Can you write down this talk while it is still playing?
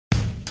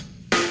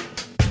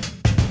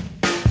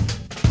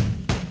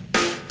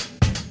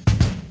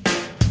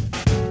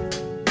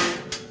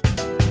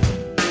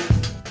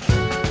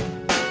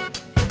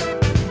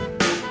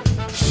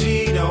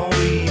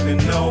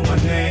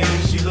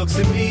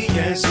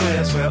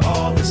swears we're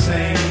all the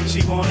same.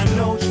 She wanna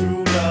know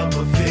true love,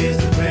 but fears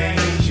the pain.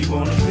 She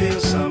wanna feel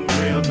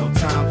something real, no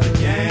time for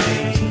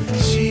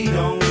games. She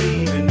don't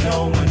even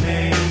know my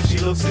name. She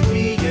looks at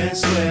me and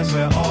swears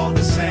we're all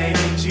the same.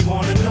 She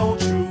wanna know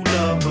true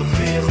love, but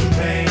fears the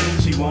pain.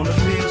 She wanna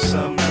feel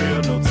something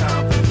real, no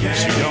time for games.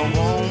 She don't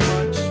want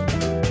much.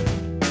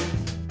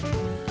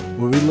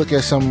 When we look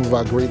at some of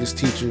our greatest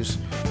teachers,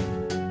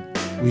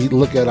 we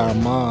look at our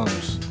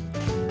moms,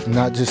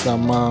 not just our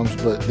moms,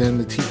 but then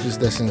the teachers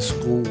that's in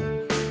school.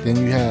 Then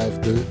you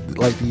have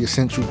the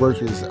essential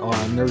workers or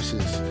our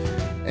nurses,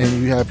 and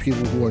you have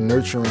people who are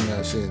nurturing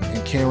us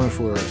and caring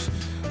for us.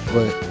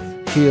 But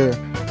here,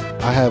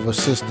 I have a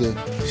sister.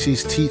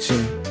 She's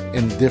teaching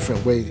in a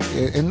different way,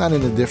 and not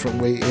in a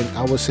different way, and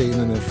I would say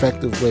in an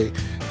effective way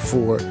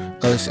for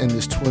us in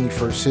this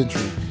 21st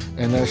century.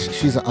 And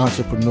she's an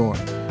entrepreneur.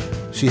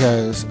 She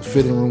has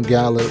Fitting Room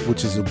Gala,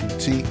 which is a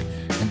boutique,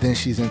 and then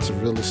she's into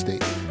real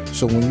estate.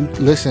 So when you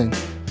listen,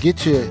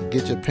 get your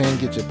pen,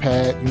 get your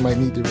pad. You might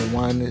need to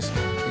rewind this,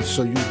 and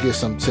so you get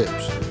some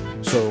tips.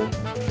 So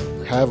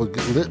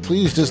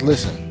please just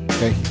listen.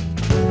 Thank you.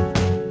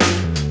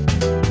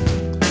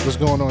 What's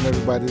going on,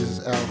 everybody? This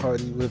is Al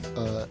Hardy with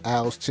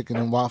Al's Chicken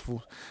and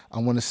Waffles. I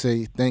want to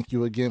say thank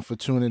you again for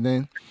tuning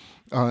in.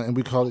 And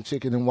we call it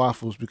Chicken and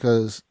Waffles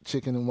because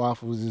Chicken and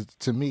Waffles is,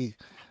 to me,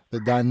 the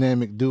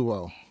dynamic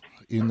duo.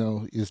 You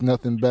know, it's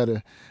nothing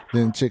better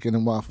than Chicken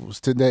and Waffles.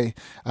 Today,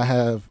 I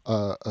have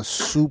a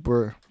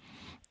super,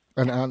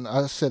 and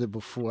I said it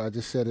before, I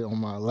just said it on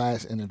my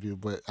last interview,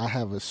 but I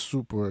have a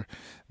super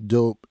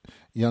dope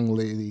young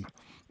lady.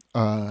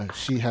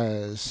 She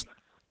has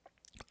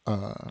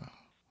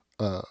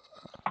a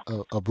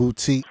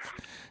boutique.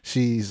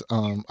 She's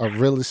a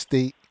real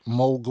estate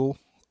mogul.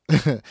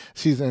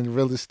 She's in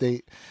real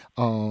estate.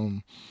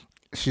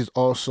 She's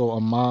also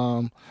a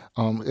mom.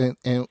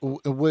 And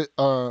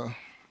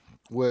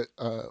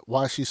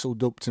why she's so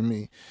dope to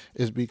me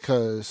is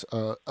because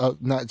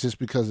not just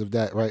because of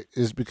that, right?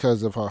 It's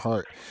because of her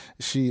heart.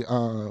 She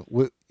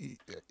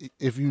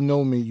if you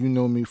know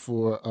me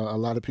for a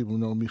lot of people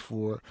know me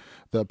for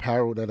the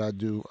apparel that I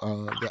do,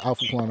 the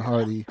Alpha Quan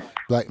Hardy,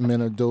 Black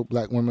men are dope,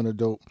 Black women are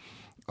dope,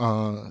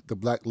 the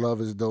Black love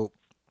is dope.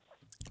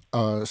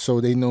 So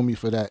they know me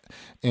for that.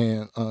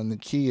 And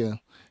Nakia,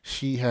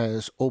 she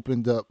has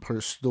opened up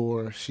her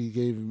store. She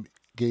gave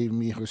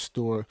me her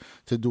store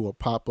to do a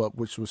pop-up,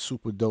 which was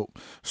super dope.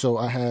 So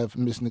I have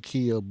Miss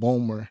Nakia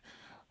Bomer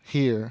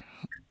here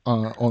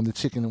on the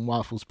Chicken and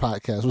Waffles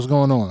podcast. What's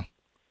going on?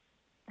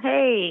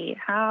 Hey,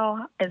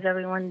 how is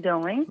everyone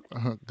doing?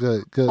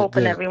 Good.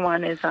 Hoping good.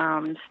 everyone is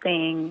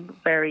staying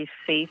very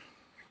safe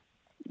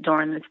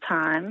during this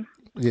time.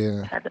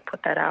 Yeah. Had to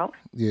put that out.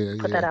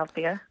 Put that out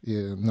there.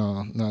 Yeah,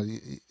 no.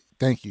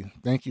 Thank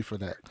you for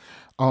that.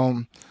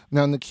 Now,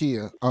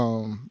 Nakia,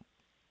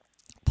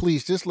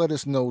 please just let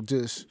us know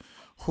just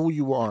who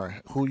you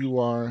are,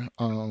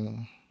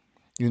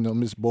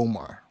 Miss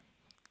Bomar.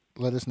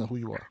 Let us know who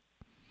you are.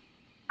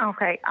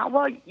 Okay.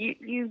 Well,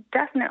 you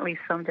definitely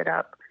summed it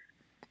up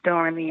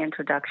during the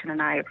introduction,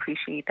 and I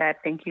appreciate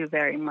that. Thank you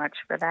very much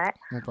for that.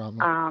 No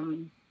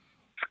problem.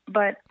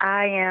 But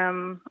I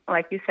am,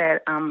 like you said,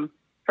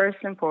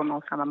 first and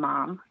foremost, I'm a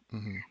mom.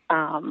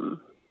 Mm-hmm.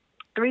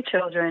 3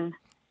 children.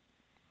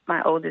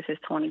 My oldest is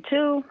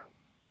 22.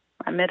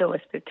 My middle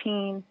is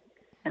 15.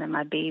 And then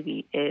my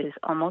baby is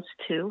almost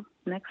 2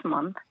 next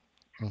month.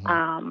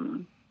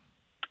 Mm-hmm.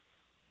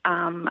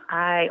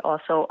 I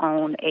also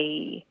own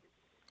 2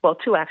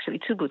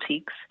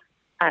 boutiques.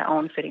 I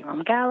own Fitting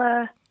Room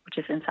Gala, which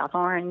is in South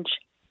Orange,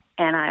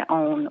 and I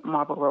own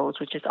Marble Rose,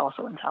 which is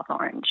also in South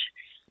Orange.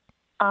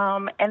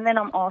 And then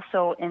I'm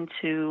also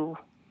into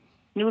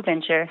new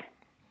venture,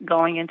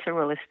 going into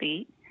real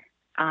estate.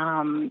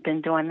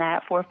 Been doing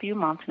that for a few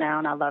months now,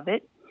 and I love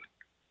it.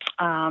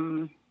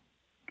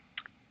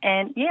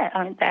 And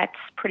yeah, that's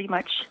pretty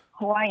much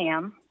who I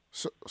am.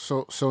 So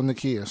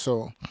Nakia,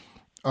 so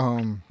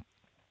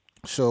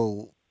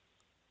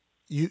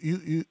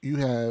you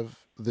have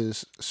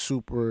this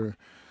super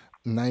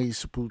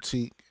nice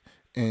boutique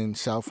in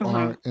South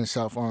Orange.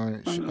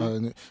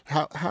 Mm-hmm.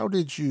 How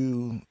did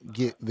you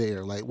get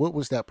there? Like, what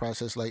was that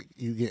process like?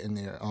 You getting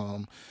there?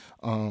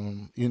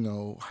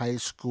 High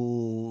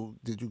school?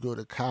 Did you go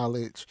to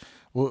college?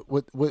 What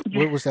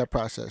was that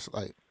process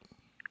like?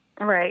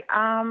 Right.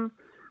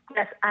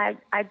 Yes, I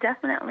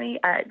definitely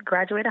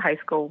graduated high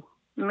school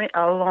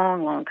a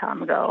long, long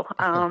time ago.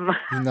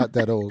 You're not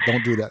that old.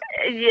 Don't do that.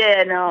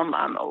 Yeah, no,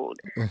 I'm old.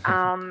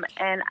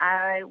 And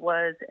I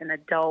was an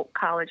adult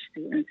college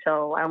student,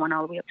 so I went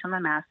all the way up to my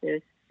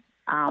master's.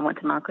 Went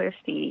to Montclair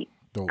State.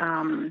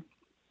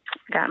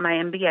 Got my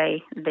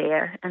MBA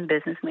there in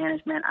business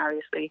management.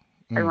 Obviously,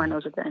 everyone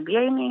knows what the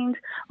MBA means.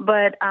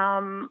 But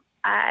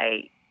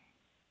I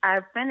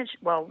finished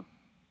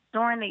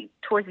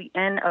towards the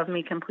end of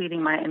me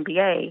completing my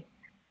MBA.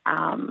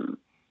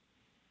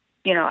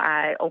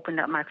 I opened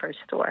up my first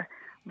store,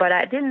 but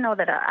I didn't know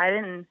that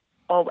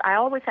I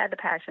always had the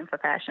passion for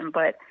fashion,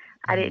 but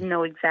I didn't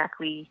know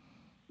exactly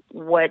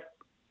what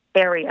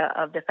area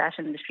of the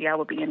fashion industry I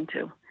would be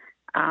into.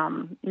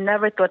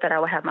 Never thought that I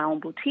would have my own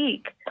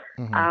boutique.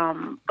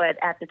 But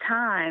at the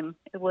time,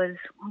 it was,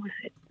 what was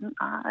it,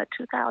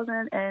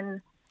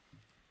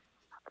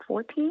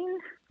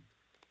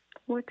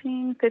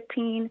 2014,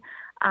 15,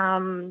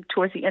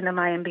 towards the end of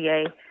my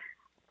MBA.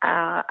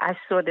 I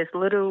saw this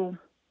little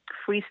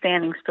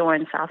freestanding store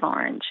in South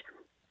Orange.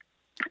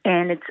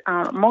 And it's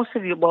most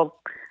of you, well,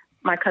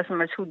 my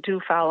customers who do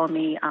follow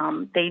me,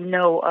 they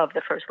know of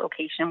the first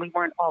location. We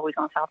weren't always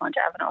on South Orange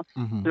Avenue.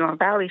 We were on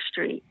Valley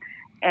Street.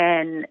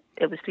 And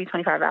it was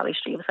 325 Valley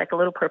Street. It was like a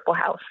little purple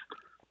house.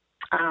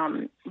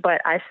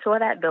 But I saw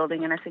that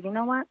building and I said, you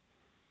know what?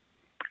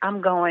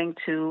 I'm going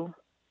to,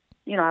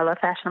 I love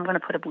fashion. I'm going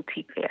to put a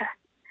boutique there.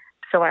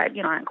 So I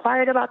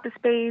inquired about the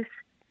space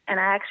and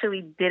I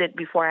actually did it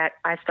before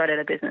I started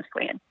a business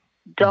plan.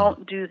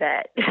 Don't do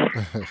that.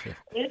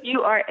 If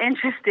you are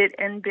interested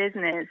in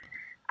business,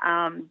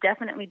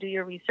 definitely do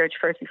your research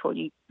first before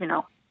you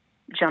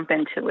jump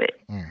into it.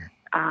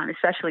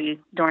 Especially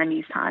during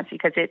these times,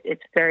 because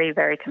it's very,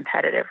 very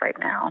competitive right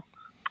now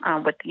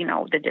with,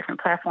 the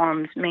different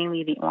platforms,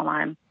 mainly the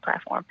online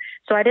platform.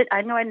 So I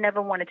know I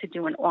never wanted to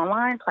do an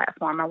online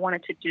platform. I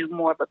wanted to do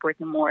more of a brick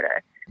and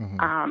mortar.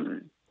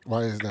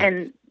 Why is that?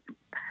 And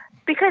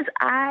because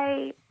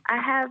I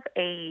have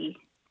a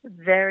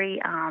very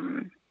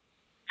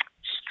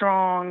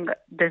strong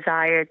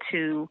desire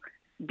to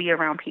be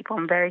around people.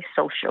 I'm very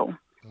social.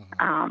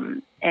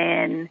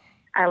 And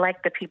I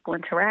like the people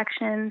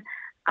interaction.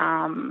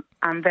 I'm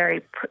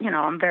very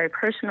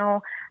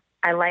personal.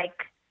 I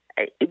like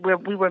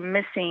we were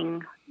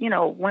missing,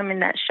 women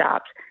that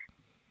shopped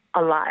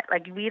a lot.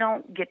 Like we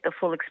don't get the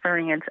full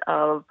experience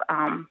of,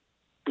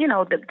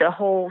 the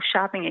whole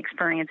shopping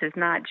experience is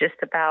not just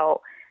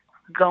about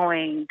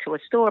going to a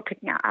store,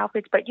 picking out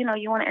outfits, but, you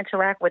want to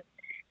interact with,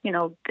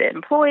 the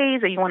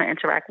employees, or you want to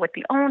interact with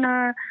the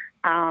owner,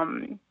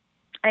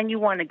 and you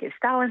want to get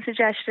styling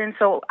suggestions.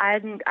 So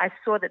I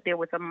saw that there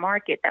was a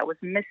market that was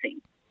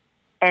missing.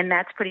 And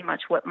that's pretty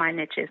much what my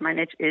niche is. My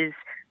niche is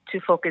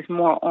to focus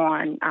more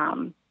on,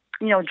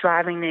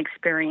 driving the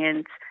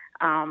experience,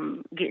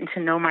 getting to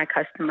know my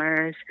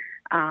customers,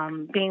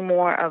 being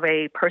more of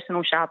a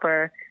personal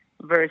shopper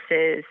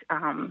versus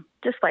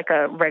just like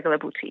a regular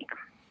boutique.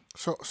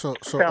 So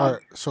all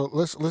right, so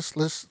let's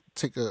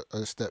take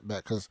a step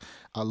back because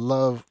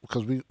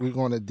we're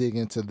going to dig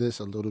into this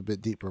a little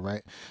bit deeper,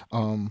 right?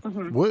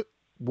 What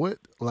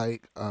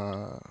like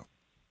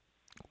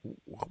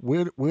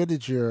where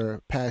did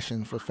your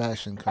passion for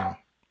fashion come?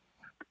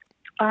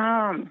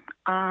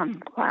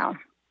 Wow.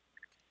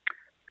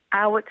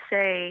 I would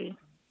say,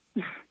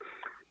 I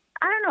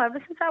don't know,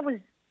 ever since I was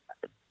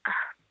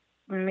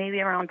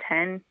maybe around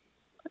 10,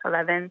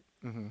 11,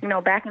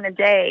 back in the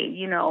day,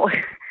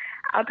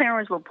 our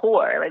parents were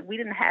poor. Like we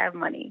didn't have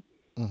money.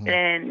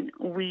 And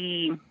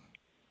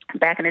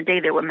back in the day,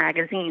 there were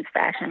magazines,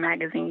 fashion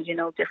magazines,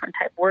 different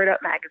type Word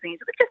Up magazines,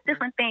 but just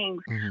different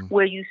things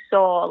where you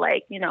saw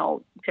like,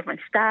 different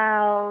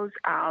styles.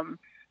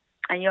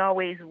 And you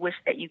always wish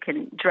that you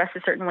can dress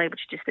a certain way, but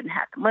you just didn't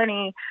have the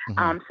money.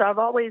 So I've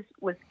always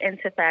was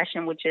into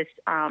fashion with just,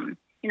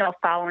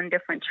 following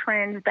different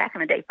trends. Back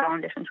in the day,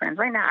 following different trends.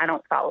 Right now, I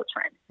don't follow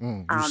trends.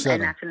 And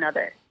that's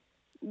another.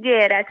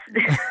 Yeah, that's.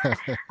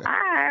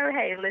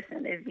 Hey,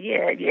 listen,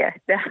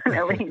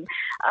 definitely.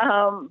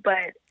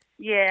 But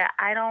yeah,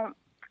 I don't.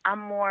 I'm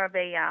more of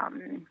a,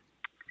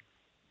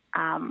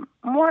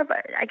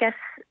 I guess,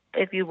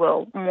 if you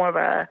will, more of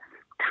a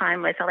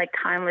timeless. I like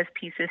timeless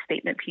pieces,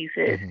 statement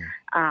pieces.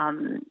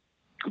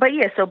 But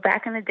yeah, so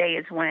back in the day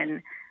is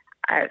when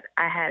I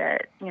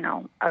had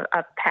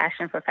a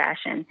passion for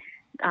fashion,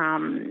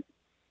 from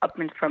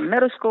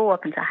middle school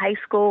up into high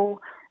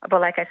school.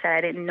 But like I said,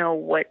 I didn't know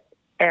what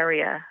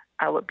area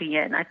I would be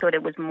in. I thought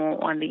it was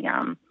more on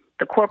the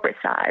corporate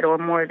side or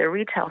more the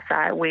retail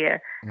side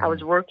where I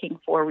was working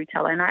for a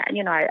retailer. And I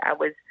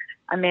was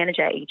a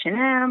manager at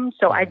H&M.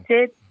 So I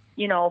did,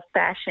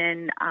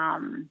 fashion,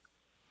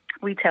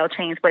 retail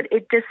chains, but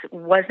it just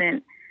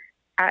wasn't,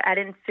 I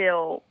didn't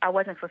feel, I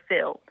wasn't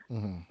fulfilled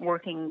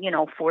working,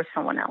 for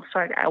someone else. So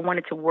I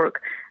wanted to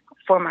work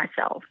for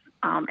myself.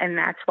 And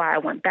that's why I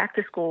went back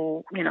to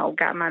school,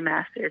 got my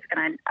master's,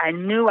 and I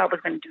knew I was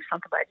going to do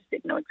something, but I just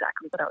didn't know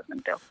exactly what I was going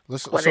to do.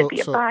 Whether it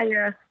be a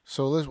buyer.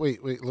 So let's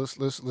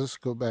let's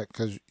go back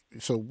because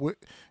what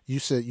you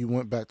said you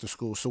went back to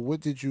school. So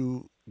what did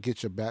you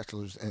get your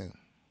bachelor's in?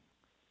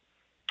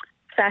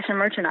 Fashion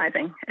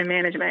merchandising and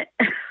management.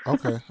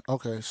 Okay.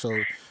 So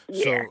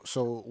yeah.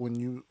 So when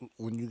you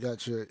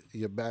got your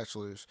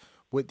bachelor's,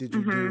 what did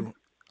you do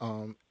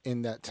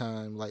in that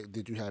time? Like,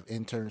 did you have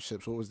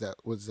internships? What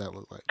does that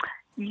look like?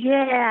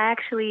 Yeah,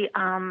 actually,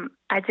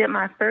 I did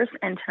my first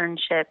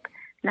internship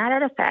not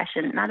in the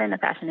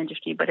fashion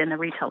industry, but in the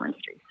retail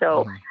industry.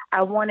 So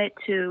I wanted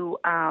to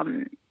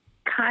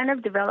kind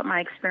of develop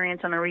my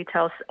experience on the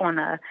retail on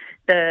the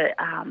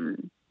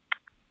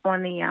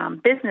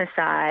business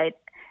side.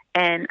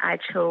 And I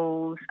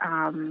chose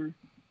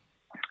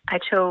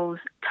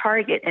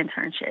Target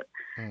internship,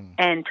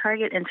 and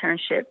Target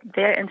internship,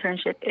 their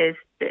internship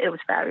it was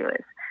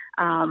fabulous.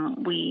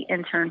 We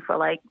interned for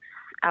like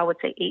I would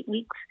say 8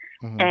 weeks.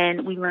 Mm-hmm.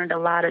 And we learned a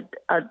lot of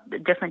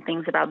different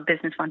things about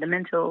business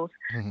fundamentals,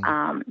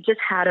 Mm-hmm. just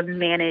how to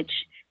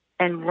manage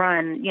and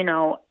run,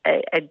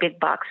 a big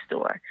box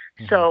store.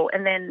 Mm-hmm. So,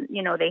 and then,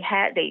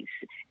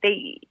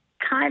 they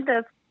kind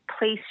of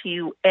place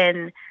you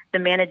in the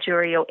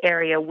managerial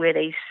area where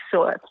they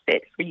saw it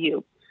fit for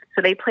you.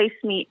 So they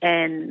placed me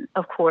in,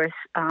 of course,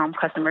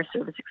 customer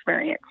service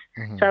experience.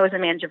 Mm-hmm. So I was a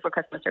manager for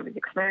customer service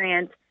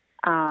experience.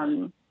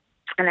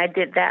 And I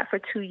did that for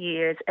 2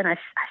 years, and I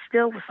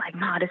still was like,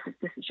 no, this is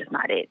just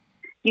not it.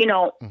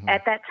 Mm-hmm.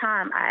 At that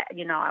time, I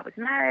was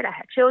married, I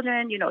had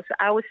children, so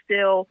I was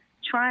still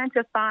trying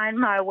to find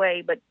my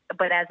way, but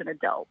as an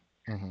adult.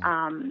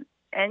 Mm-hmm.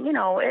 And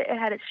it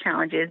had its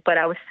challenges, but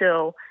I was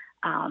still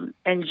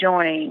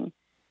enjoying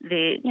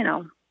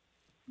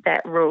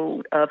that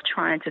road of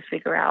trying to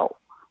figure out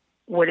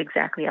what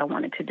exactly I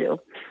wanted to do.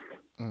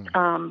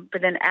 Mm-hmm.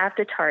 But then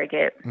after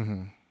Target.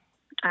 Mm-hmm.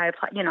 I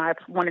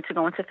wanted to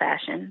go into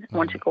fashion,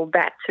 wanted to go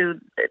back to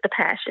the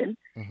passion.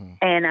 Mm-hmm.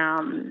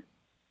 And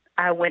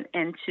I went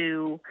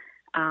into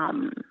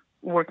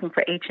working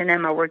for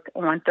H&M. I worked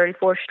on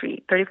 34th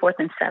Street, 34th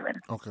and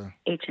 7th. Okay.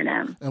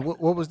 H&M. And what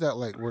was that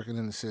like working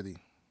in the city?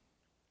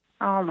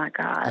 Oh my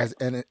God. As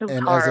it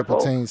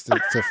pertains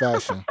to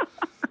fashion.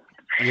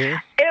 Yeah.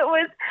 It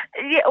was,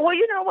 yeah. Well,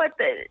 you know what,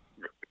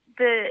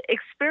 the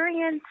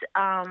experience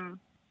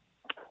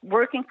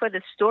working for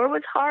the store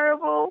was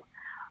horrible,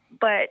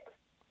 but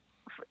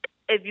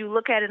if you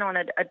look at it on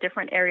a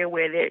different area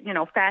where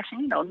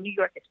fashion, New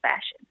York is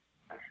fashion.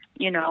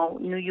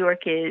 New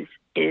York is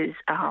New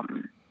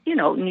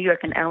York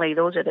and LA.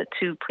 Those are the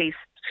two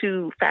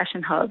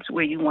fashion hubs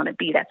where you want to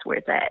be. That's where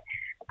it's at.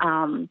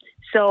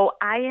 So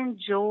I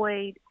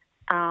enjoyed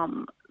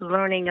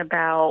learning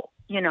about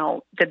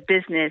the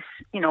business,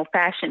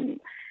 fashion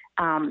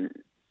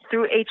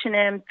through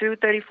H&M, through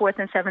 34th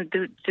and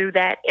 7th, through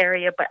that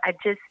area. But I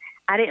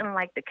didn't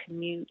like the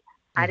commute.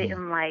 Mm-hmm. I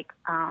didn't like.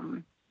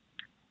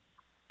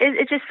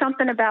 It's just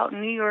something about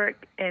New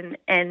York and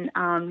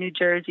New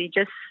Jersey,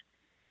 just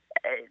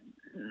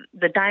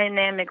the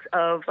dynamics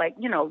of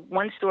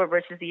one store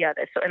versus the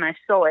other. So, and I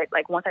saw it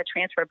once I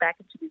transferred back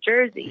into New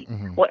Jersey,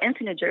 mm-hmm.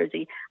 into New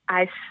Jersey,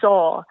 I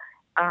saw,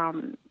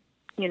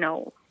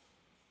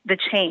 the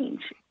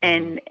change,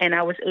 and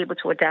I was able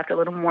to adapt a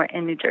little more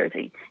in New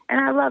Jersey,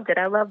 and I loved it.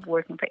 I loved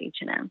working for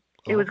H&M.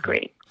 It was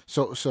great.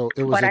 So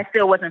it was. But I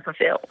still wasn't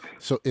fulfilled.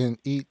 So in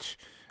each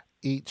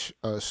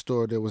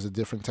store, there was a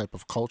different type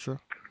of culture.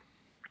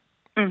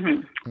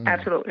 Mm-hmm. Mm.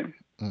 Absolutely.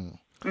 Mm.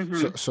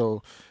 Mm-hmm.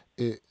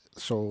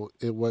 So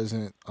it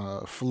wasn't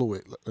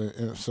fluid,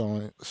 and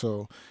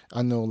so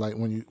I know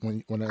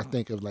when I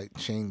think of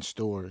chain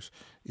stores,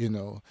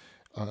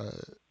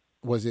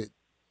 was it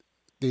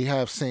they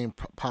have same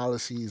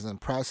policies and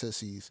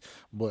processes,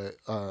 but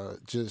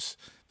just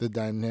the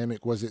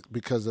dynamic, was it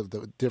because of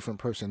the different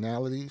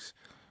personalities?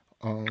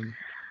 It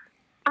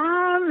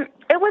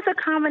was a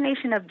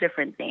combination of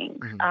different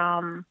things.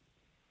 Mm-hmm.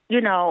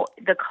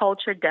 The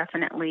culture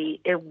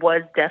it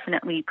was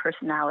definitely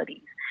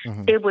personalities.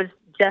 Mm-hmm. It was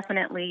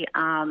definitely,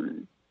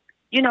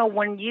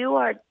 when you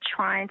are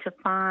trying to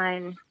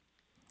find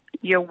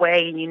your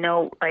way and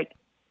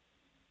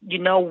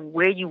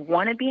where you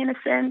want to be in a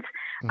sense,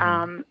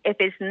 mm-hmm. If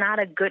it's not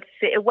a good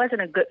fit, it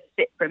wasn't a good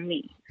fit for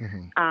me.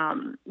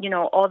 Mm-hmm.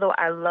 Although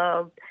I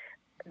loved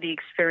the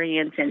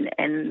experience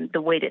and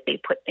the way that they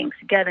put things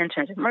together in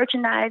terms of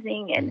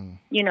merchandising, and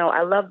mm-hmm.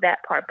 I love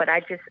that part, but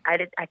I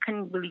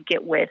couldn't really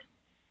get with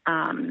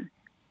the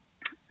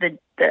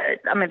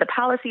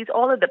policies,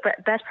 all of the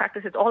best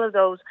practices, all of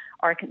those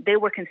they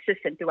were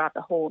consistent throughout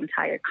the whole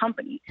entire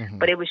company. Mm-hmm.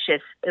 But it was the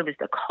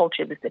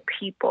culture, it was the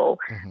people,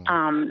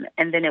 mm-hmm.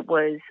 And then it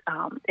was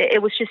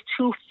just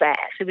too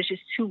fast. It was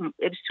too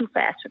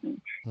fast for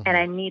me, mm-hmm. and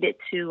I needed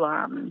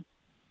to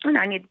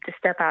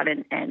step out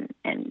and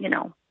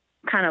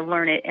kind of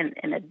learn it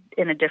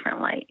in a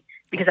different light,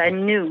 because I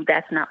knew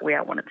that's not where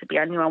I wanted to be.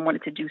 I knew I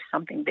wanted to do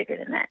something bigger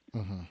than that.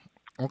 Mm-hmm.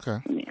 Okay.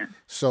 Yeah.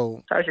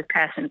 So I was just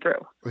passing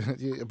through.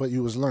 Yeah, but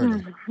you was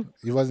learning. Mm-hmm.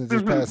 You wasn't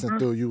just mm-hmm. passing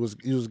through. You was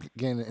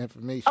gaining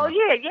information. Oh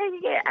yeah,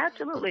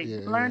 absolutely. Yeah,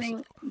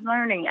 learning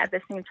at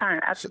the same time.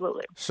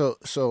 Absolutely. So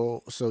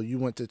you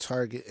went to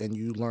Target and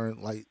you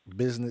learned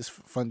business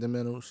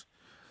fundamentals,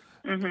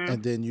 mm-hmm.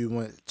 and then you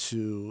went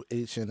to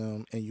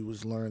H&M and you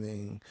was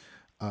learning,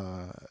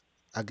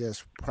 I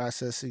guess,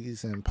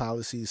 processes and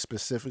policies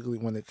specifically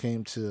when it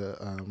came to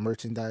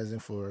merchandising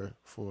for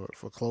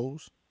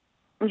clothes.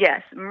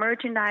 Yes,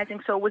 merchandising.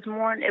 So it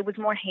was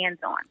more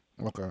hands-on.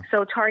 Okay.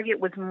 So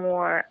Target was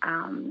more,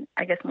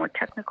 I guess, more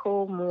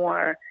technical,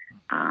 more,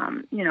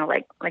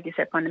 like you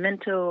said,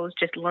 fundamentals,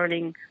 just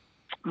learning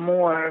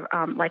more,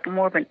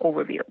 more of an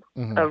overview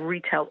mm-hmm. of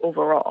retail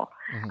overall,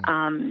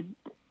 mm-hmm.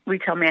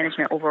 Retail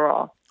management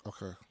overall.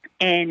 Okay.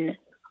 And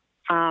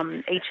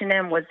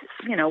H&M was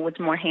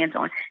more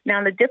hands-on.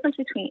 Now, the difference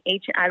between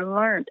I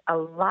learned a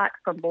lot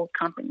from both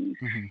companies,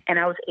 mm-hmm. and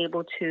I was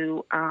able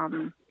to,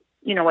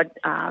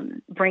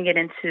 bring it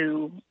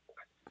into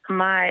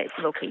my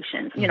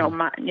location,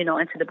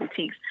 into the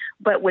boutiques.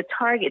 But with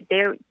Target,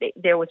 there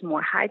was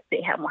more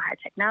they had more high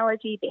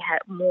technology. They had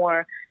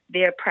more,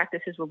 their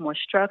practices were more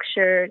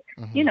structured.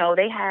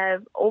 They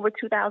have over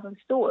 2,000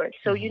 stores.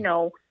 So,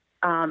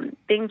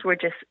 things were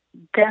just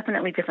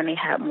definitely different. They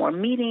had more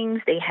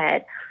meetings. They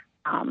had,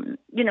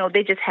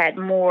 they just had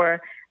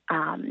more,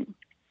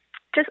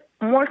 just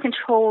more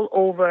control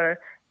over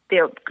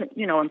their,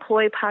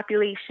 employee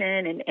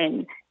population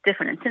and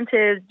different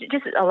incentives,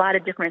 just a lot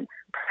of different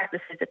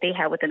practices that they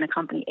had within the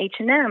company.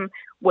 H&M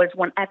was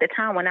at the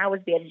time when I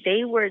was there,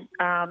 they were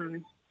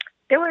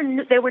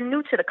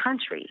new to the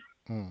country.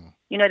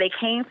 They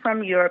came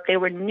from Europe. They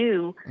were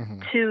new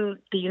to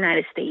the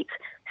United States.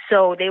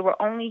 So they were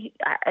only,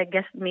 I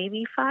guess,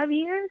 maybe 5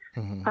 years,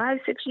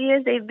 5-6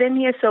 years they've been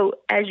here. So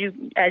as you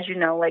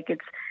know, like,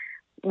 it's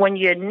when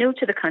you're new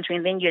to the country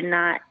and then you're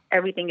not,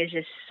 everything is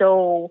just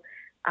so,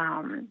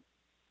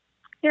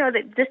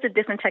 just the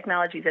different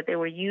technologies that they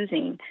were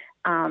using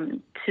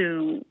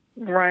to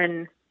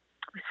run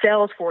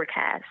sales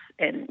forecasts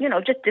and,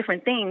 just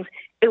different things.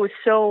 It was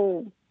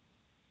so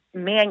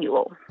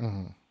manual.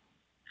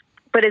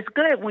 But it's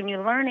good when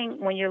you're learning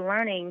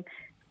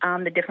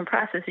the different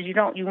processes. You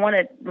want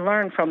to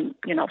learn from,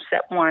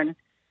 step 1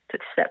 to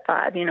step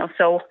 5,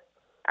 So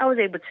I was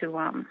able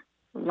to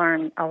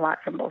learn a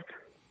lot from both.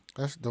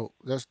 That's dope.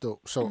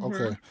 So,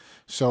 okay.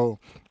 So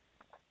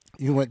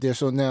you went there.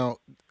 So now,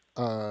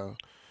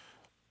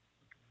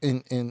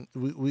 and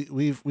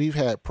we've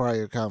had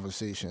prior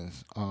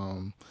conversations,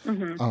 and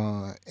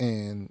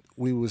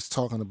we was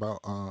talking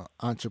about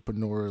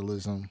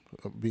entrepreneurialism,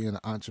 being an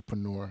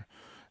entrepreneur,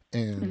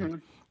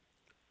 and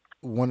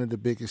one of the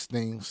biggest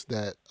things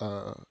that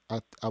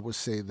I would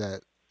say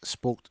that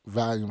spoke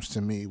volumes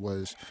to me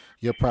was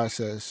your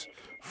process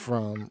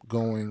from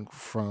going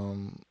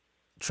from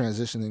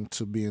transitioning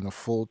to being a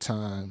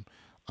full-time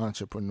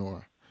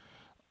entrepreneur.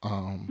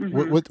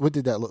 What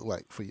did that look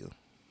like for you?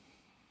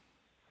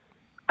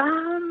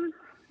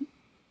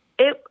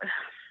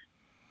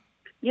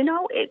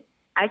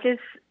 I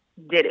just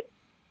did it.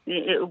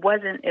 It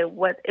wasn't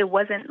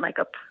like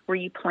a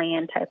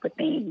pre-planned type of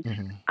thing.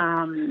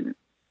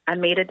 I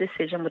made a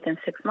decision within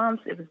 6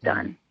 months. It was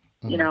done.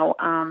 Now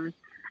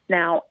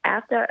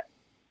after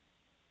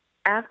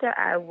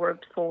I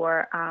worked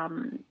for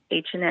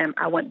H&M,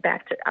 I went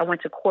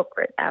to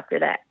corporate after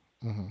that,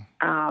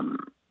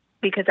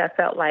 because I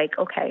felt like,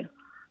 okay,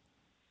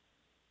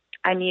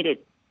 I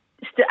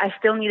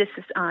still needed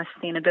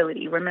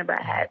sustainability. Remember,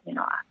 I had,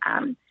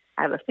 I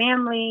have a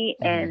family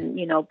and,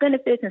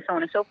 benefits and so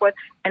on and so forth.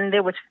 And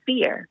there was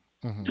fear.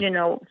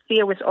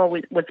 Fear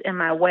was in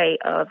my way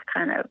of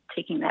kind of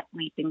taking that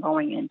leap and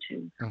going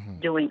into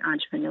doing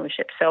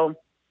entrepreneurship. So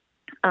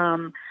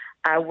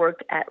I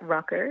worked at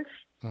Rutgers,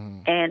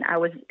 and I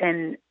was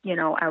in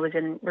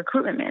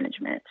recruitment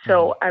management.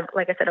 So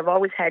like I said, I've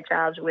always had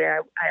jobs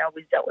where I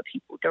always dealt with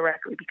people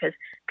directly, because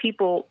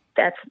people,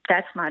 that's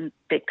my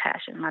big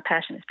passion. My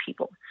passion is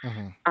people.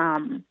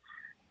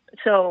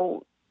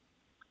 So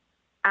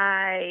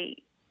I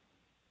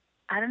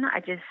don't know.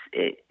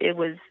 It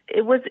was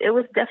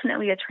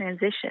definitely a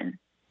transition.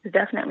 It was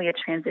definitely a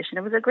transition.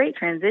 It was a great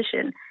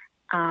transition.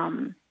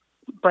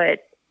 But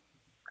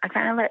I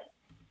kind of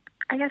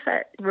I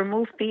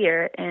removed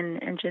fear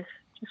and just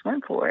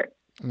went for it.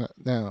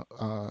 Now,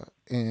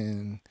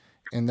 and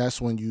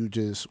that's when you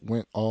just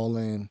went all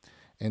in,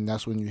 and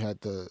that's when you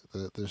had the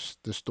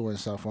store in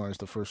South Orange,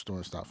 the first store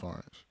in South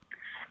Orange.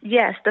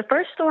 Yes, the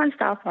first store in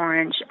South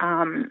Orange.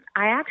 I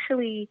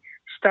actually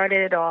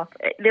started it off.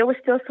 There was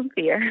still some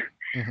fear.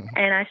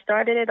 And I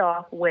started it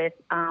off with,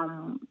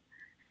 I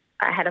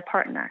had a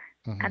partner.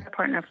 I had a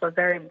partner for a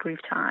very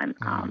brief time,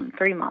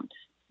 3 months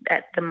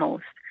at the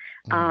most.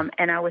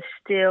 And I was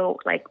still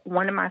like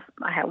I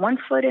had one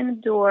foot in the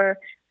door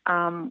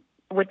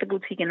with the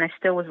boutique, and I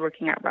still was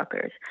working at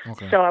Rutgers.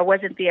 So I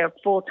wasn't there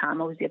full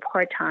time. I was there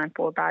part time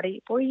for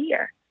a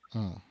year.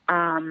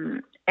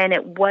 And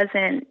it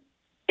wasn't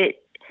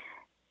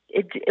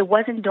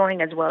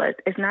doing as well as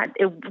it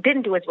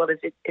didn't do as well as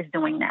it is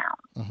doing now,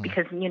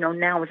 because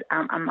now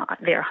I'm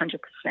there 100%.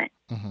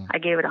 I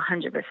gave it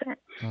 100%.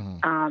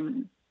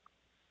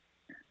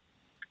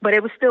 But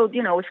it was still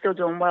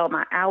doing well.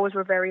 My hours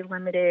were very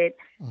limited,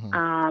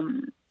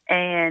 and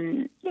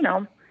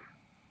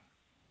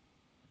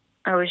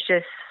I was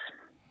just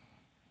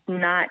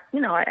not.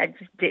 I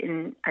just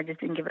didn't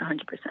give it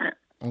 100%.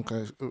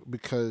 Okay,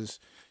 because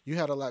you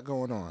had a lot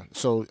going on.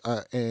 So,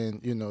 and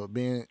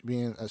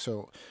being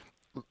so,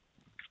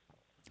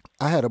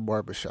 I had a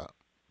barbershop.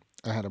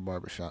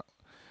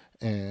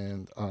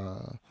 And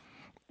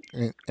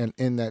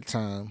in that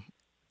time,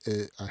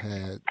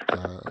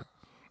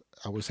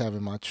 I was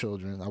having my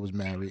children. I was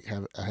married.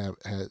 I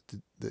had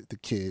the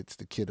kids,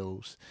 the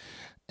kiddos,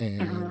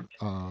 and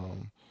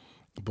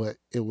but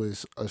it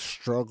was a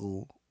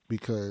struggle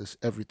because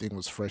everything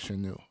was fresh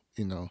and new.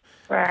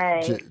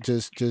 Right.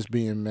 Just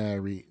being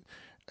married,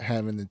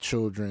 having the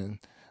children,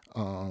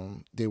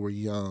 they were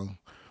young,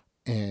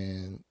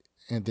 and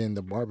then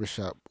the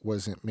barbershop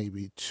wasn't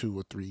maybe 2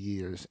 or 3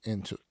 years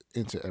into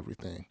into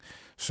everything.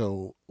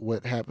 So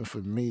what happened for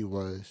me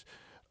was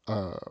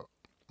uh,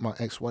 my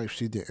ex-wife,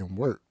 she didn't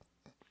work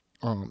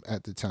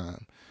at the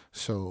time.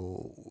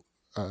 So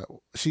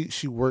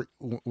she worked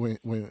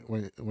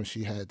when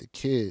she had the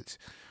kids,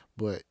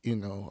 but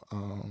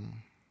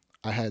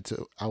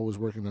I was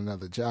working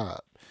another job,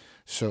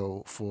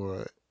 so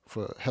for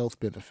health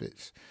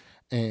benefits,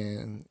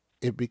 and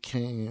it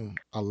became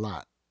a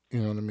lot. You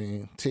know what I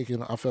mean?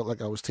 I felt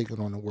like I was taking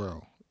on the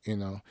world. You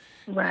know,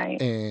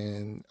 Right.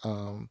 and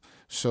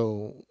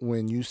so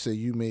when you say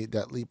you made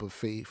that leap of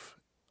faith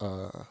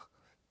uh,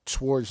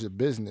 towards the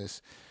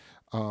business,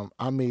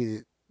 I made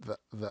it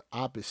the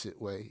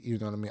opposite way. You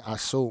know what I mean? I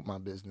sold my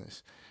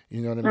business. You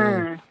know what I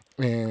mean?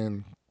 Mm.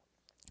 And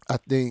I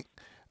think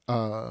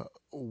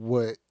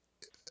what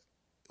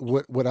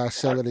would I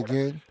sell it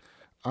again?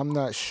 I'm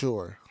not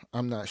sure.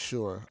 I'm not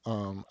sure.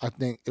 I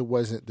think it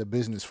wasn't the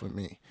business for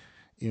me.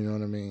 You know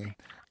what I mean?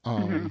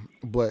 Hmm.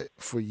 But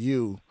for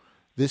you,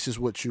 this is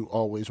what you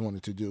always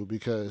wanted to do,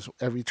 because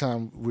every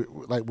time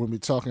like when we're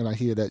talking, I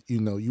hear that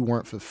you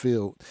weren't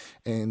fulfilled,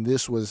 and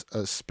this was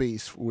a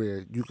space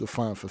where you could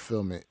find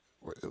fulfillment.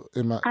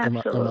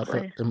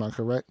 Absolutely. Am I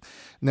correct?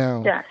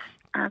 Now, Yes.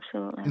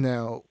 Absolutely.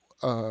 now,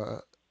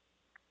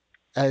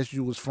 as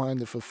you was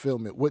finding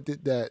fulfillment, what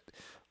did that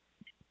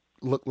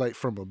look like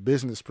from a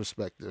business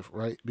perspective,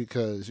 right?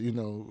 Because you're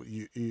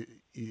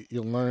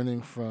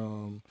learning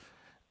from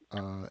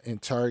in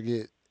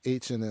Target,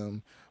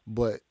 H&M,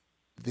 but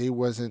they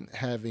wasn't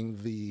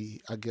having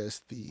the, I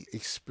guess, the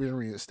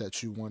experience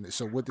that you wanted.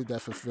 So what did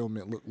that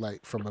fulfillment look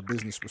like from a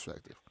business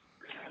perspective?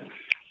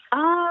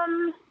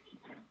 Um.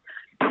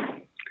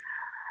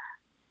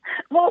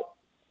 Well,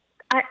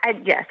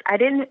 yes, I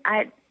didn't.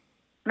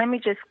 Let me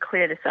just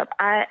clear this up.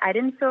 I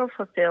didn't feel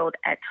fulfilled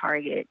at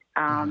Target.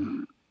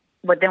 Mm-hmm.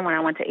 But then when I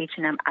went to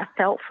H&M, I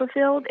felt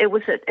fulfilled. It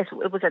was a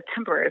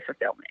temporary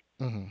fulfillment,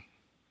 Mm-hmm.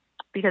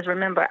 because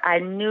remember, I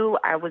knew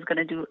I was going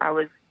to do.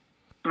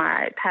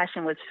 My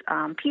passion was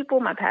people.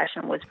 My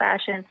passion was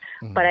fashion,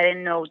 Mm-hmm. but I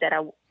didn't know that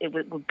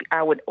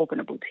I would open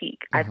a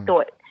boutique. I Mm-hmm.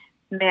 thought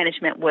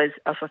management was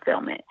a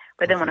fulfillment.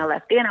 But then when I Okay.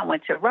 left there and I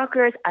went to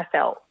Rutgers, I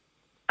felt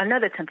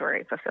another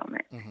temporary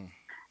fulfillment.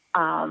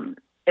 Mm-hmm.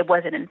 It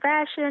wasn't in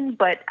fashion,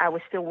 but I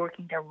was still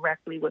working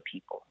directly with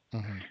people.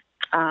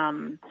 Mm-hmm.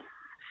 Um,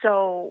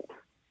 so,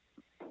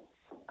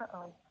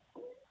 uh-oh.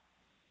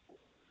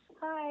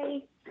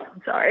 Hi.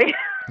 I'm sorry.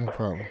 No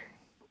problem.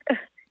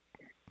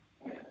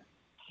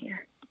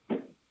 Here.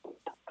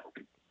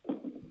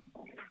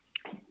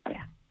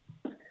 Yeah.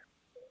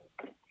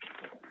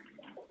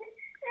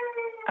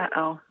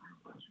 Uh-oh.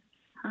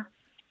 Huh?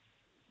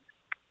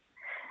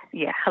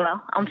 Yeah. Hello.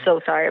 I'm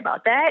so sorry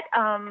about that.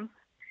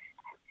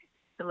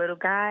 The little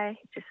guy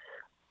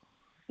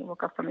he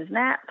woke up from his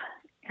nap,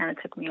 kind of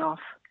took me off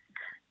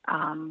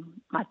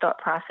my thought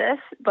process.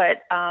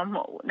 But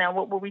now,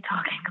 what were we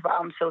talking about?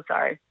 I'm so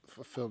sorry.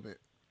 Fulfillment.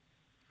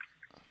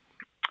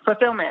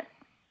 Fulfillment.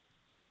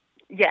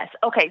 Yes.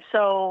 Okay.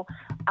 So,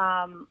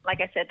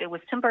 like I said, there was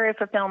temporary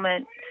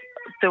fulfillment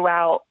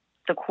throughout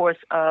the course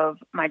of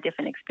my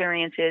different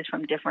experiences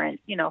from different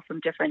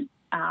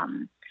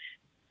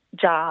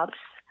jobs.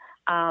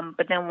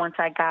 But then once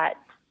I got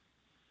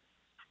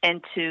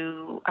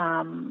into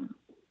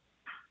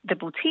the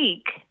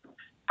boutique,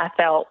 I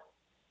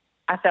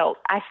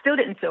still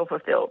didn't feel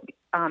fulfilled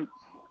from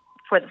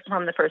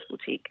the first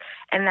boutique,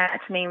 and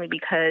that's mainly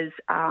because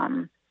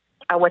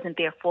I wasn't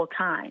there full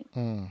time.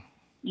 Mm.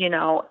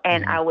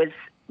 And I was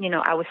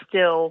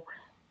still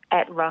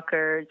at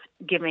Rutgers,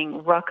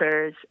 giving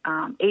Rutgers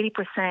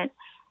 80%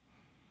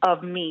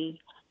 of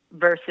me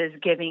versus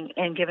giving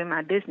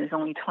my business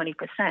only 20%.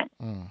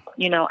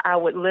 Mm. I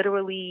would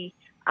literally,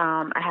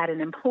 I had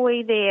an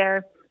employee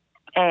there,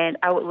 and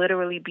I would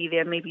literally be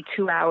there maybe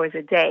 2 hours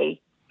a day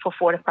for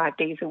 4 to 5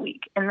 days a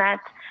week. And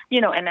that's,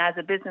 and as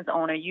a business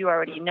owner, you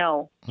already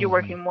know you're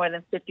working more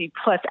than 50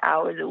 plus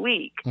hours a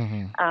week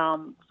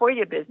for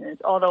your business,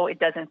 although it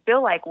doesn't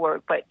feel like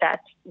work, but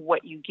that's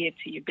what you give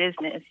to your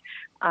business.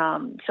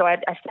 So I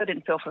still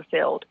didn't feel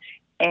fulfilled.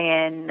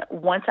 And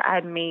once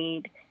I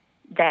made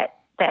that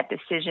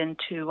decision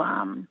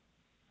to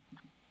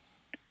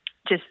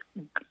just,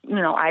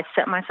 I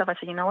set myself, I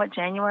said, you know what,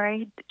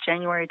 January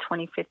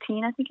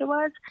 2015, I think it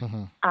was.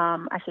 Mm-hmm.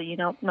 I said,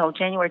 no,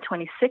 January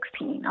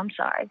 2016, I'm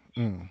sorry.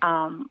 Mm.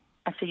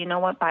 I said, you know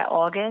what, by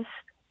August,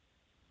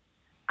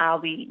 I'll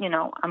be,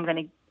 I'm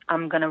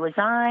going to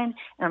resign,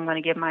 and I'm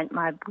going to give my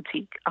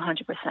boutique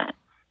 100%.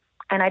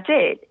 And I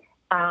did.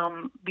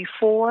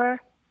 Before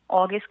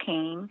August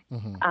came,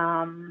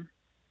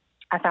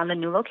 I found a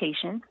new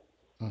location.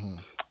 Mm-hmm.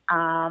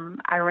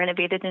 I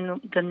renovated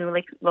the new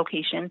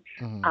location.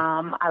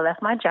 Mm-hmm. I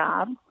left my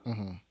job,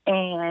 and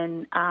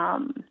and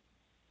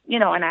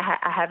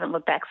I haven't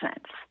looked back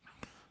since.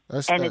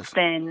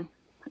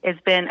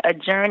 It's been a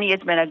journey.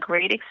 It's been a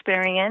great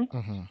experience.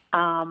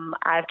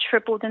 I've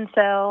tripled in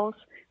sales.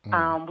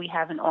 We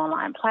have an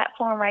online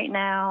platform right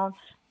now.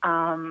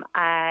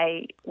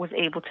 I was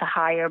able to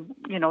hire,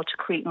 to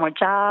create more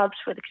jobs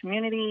for the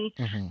community.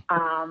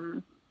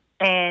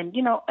 and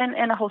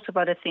and a host of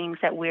other things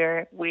that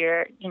we're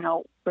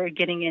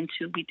getting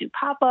into. We do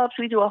pop-ups,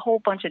 we do a whole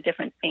bunch of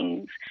different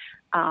things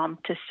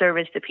to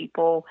service the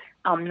people,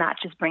 not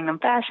just bring them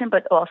fashion,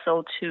 but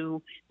also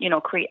to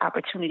create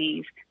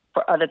opportunities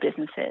for other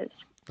businesses.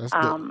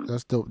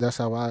 That's dope. That's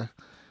how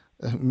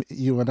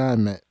you and I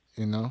met.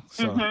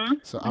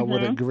 So I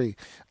would agree.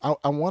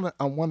 I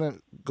wanna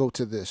go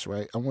to this,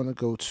 right? I wanna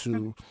go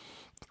to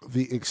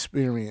the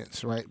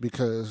experience, right?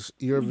 Because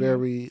you're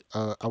very,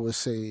 I would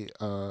say,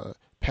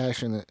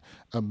 passionate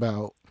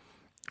about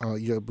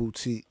your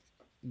boutique,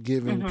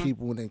 giving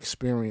people an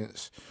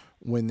experience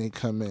when they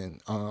come in,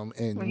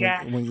 and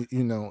when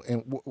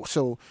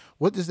so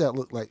what does that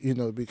look like?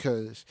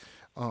 Because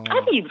I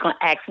knew you were going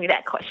to ask me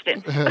that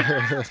question.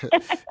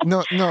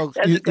 No,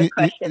 that's a good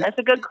question. That's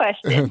a good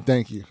question.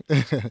 Thank you.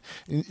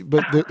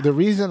 But the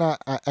reason I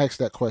asked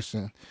that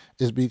question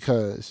is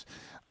because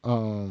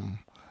in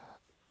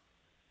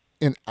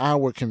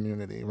our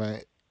community,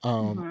 right,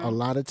 a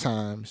lot of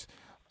times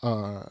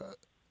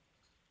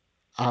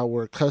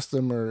our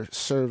customer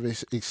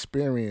service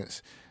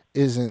experience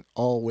isn't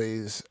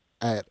always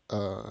at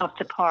up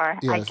to par.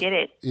 Yes, I get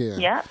it. Yeah.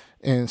 Yep.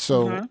 And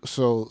so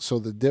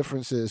the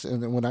difference is,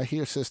 and then when I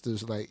hear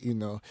sisters they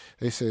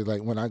say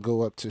when I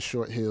go up to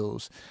Short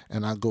Hills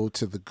and I go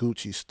to the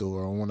Gucci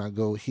store, or when I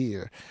go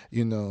here,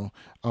 it's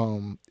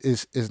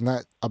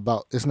not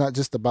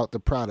just about the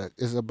product,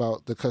 it's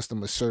about the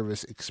customer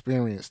service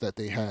experience that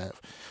they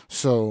have.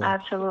 So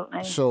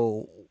absolutely.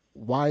 So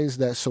why is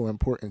that so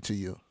important to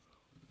you?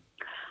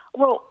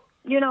 Well,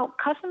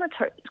 customer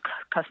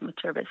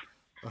service.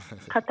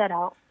 Cut that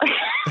out.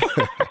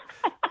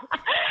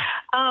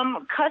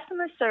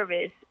 Customer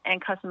service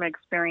and customer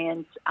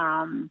experience,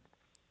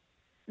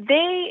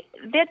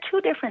 they're two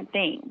different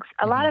things.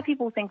 A lot of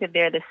people think that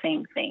they're the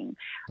same thing.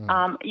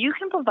 You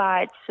can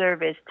provide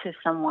service to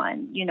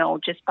someone,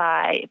 just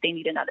by if they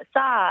need another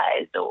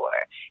size or,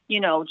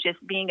 just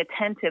being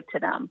attentive to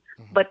them.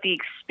 But the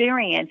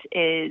experience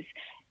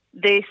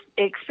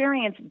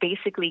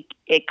basically,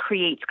 it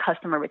creates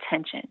customer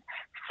retention.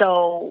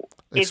 So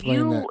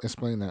explain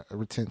that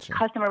retention.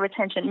 Customer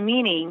retention,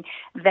 meaning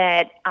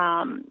that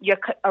you're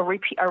a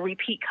repeat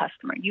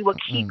customer. You will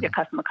keep your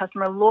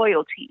customer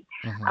loyalty.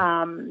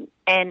 And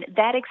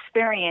that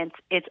experience,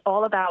 it's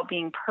all about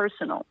being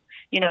personal.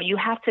 You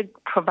have to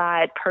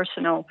provide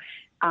personal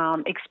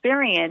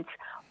experience,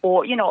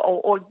 or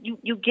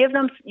you give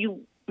them,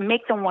 you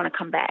make them want to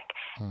come back.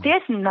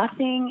 There's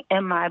nothing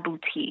in my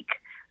boutique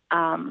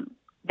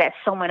that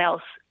someone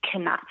else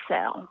cannot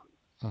sell.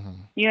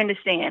 You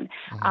understand?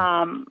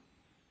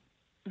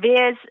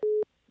 There's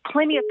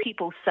plenty of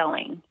people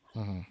selling,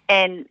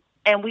 and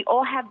we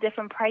all have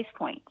different price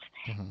points.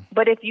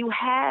 But if you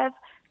have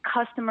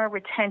customer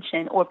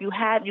retention, or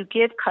if you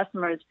give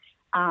customers,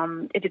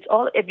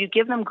 if you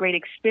give them a great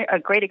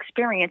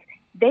experience,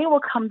 they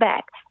will come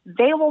back.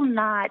 They will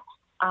not.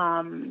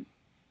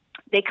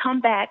 They come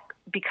back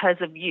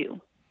because of you.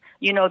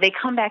 They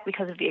come back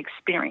because of the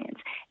experience,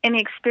 and the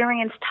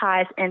experience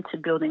ties into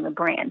building a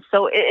brand.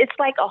 So it's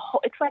like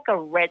a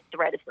red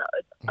thread. It's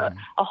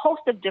a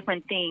host of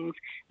different things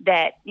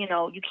that,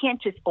 you can't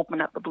just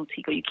open up a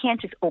boutique, or you can't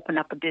just open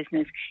up a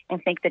business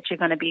and think that you're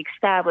going to be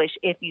established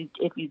if you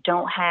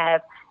don't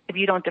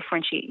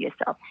differentiate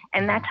yourself.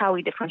 And that's how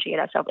we differentiate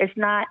ourselves. It's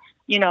not,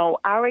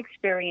 our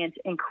experience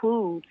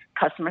includes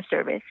customer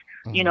service.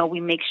 We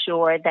make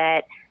sure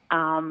that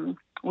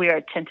we are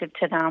attentive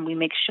to them. We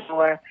make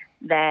sure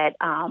that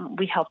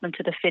we help them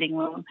to the fitting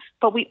room,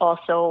 but we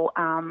also,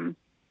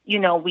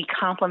 we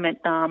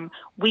compliment them.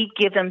 We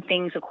give them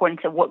things according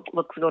to what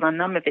looks good on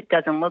them. If it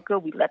doesn't look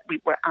good,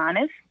 we're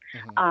honest.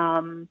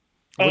 What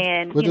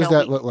does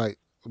that look like?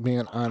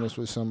 Being honest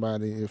with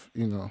somebody,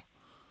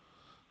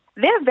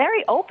 they're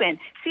very open.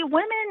 See,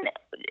 women,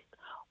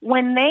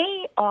 when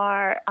they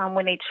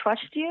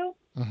trust you,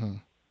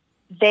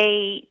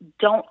 they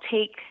don't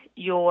take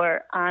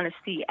your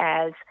honesty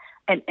as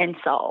an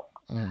insult.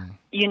 And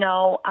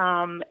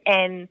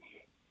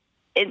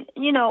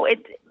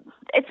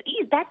it's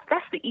easy.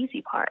 That's the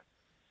easy part.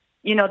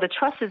 The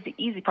trust is the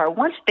easy part.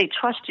 Once they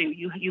trust you,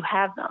 you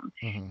have them.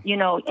 And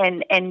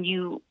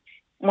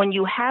when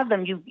you have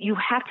them, you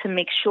have to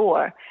make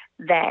sure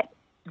that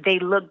they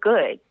look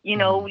good.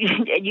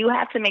 You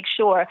have to make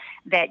sure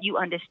that you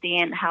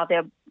understand how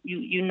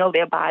you know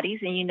their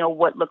bodies, and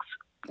what looks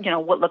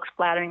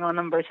flattering on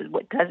them versus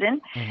what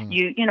doesn't. And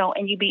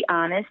you be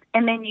honest,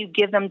 and then you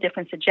give them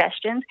different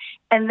suggestions,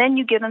 and then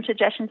you give them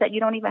suggestions that you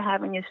don't even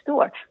have in your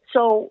store.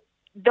 So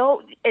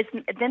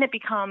then it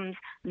becomes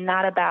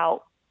not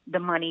about the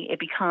money. It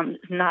becomes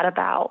not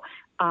about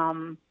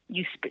them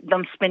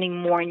spending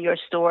more in your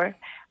store.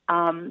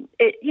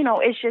 It's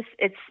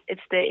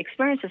the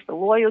experience, it's the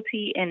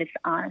loyalty, and it's the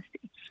honesty.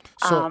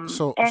 So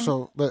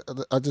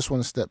I just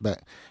want to step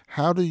back.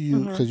 How do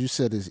you, because you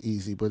said it's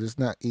easy, but it's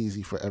not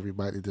easy for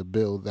everybody to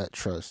build that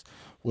trust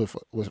with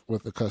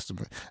a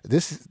customer.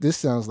 This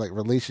sounds like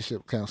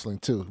relationship counseling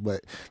too,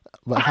 but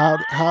how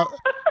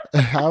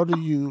do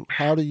you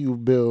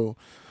build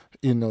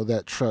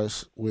that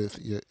trust with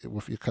your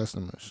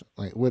customers?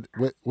 Like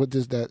what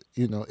does that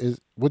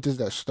what does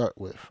that start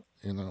with?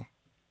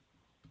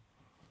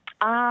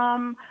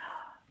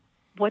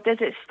 What does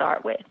it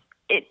start with?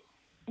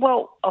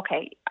 Well,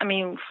 okay. I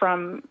mean,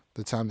 from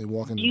the time they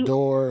walk in the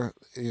door,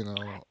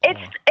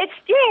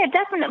 it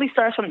definitely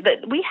starts from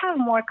we have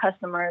more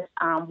customers,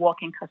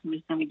 walk-in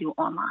customers than we do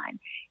online.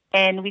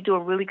 And we do a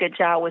really good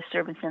job with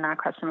servicing our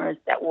customers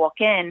that walk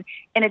in.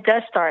 And it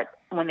does start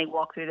when they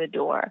walk through the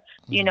door.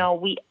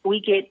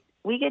 Mm-hmm.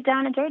 We get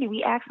down and dirty.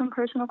 We ask them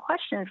personal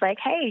questions like,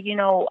 hey,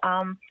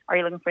 are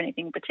you looking for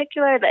anything in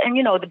particular? And,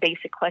 the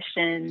basic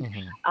questions.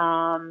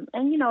 Mm-hmm.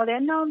 And, they're,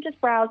 no, I'm just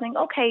browsing.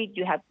 Okay,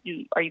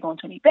 are you going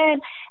to an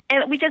event?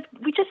 And we just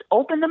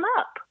open them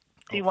up.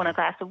 Do you want a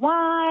glass of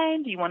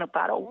wine? Do you want a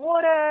bottle of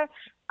water?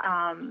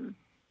 And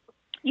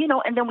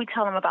then we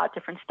tell them about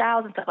different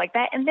styles and stuff like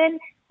that. And then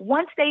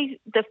once they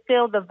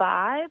feel the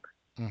vibe,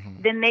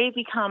 mm-hmm. then they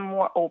become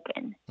more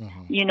open,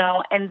 mm-hmm.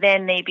 And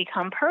then they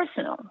become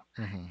personal.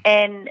 Mm-hmm.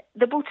 And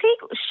the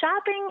boutique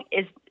shopping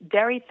is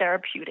very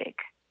therapeutic,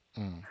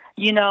 and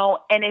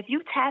if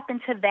you tap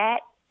into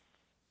that,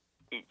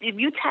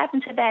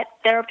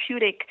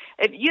 therapeutic,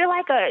 if you're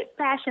like a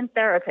fashion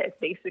therapist,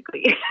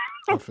 basically,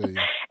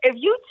 if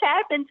you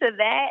tap into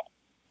that,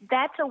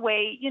 that's a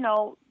way,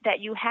 that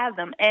you have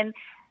them. And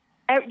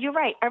you're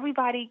right.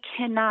 Everybody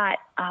cannot,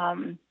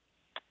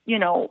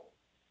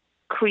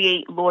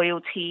 create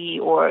loyalty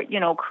or,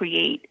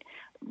 create,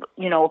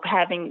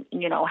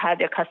 have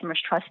their customers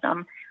trust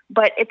them.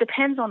 But it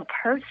depends on the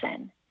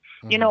person.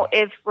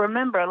 Mm-hmm.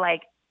 Remember,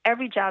 like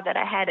every job that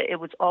I had, it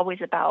was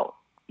always about,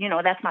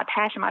 that's my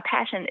passion. My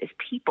passion is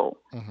people.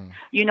 Mm-hmm.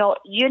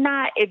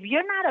 If you're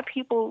not a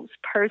people's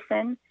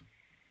person,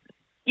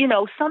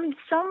 some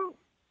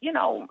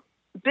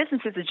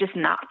businesses are just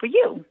not for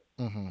you.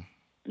 Mm-hmm.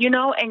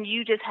 And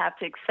you just have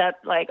to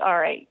accept, like, all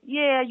right,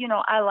 yeah,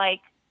 I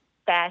like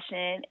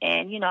fashion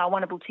and, I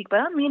want a boutique, but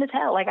I'm mean as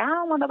hell. Like, I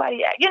don't want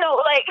nobody,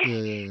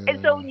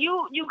 and so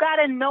you got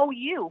to know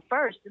you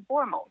first and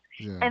foremost.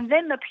 Yeah. And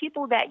then the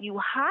people that you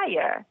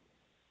hire,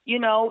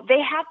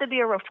 they have to be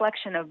a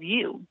reflection of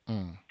you.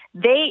 Mm.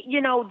 They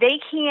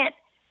can't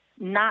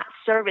not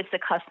service the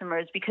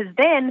customers because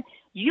then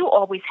you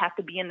always have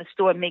to be in the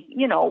store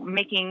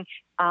making,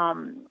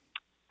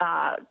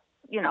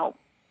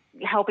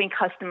 helping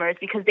customers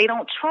because they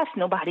don't trust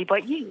nobody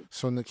but you.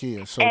 So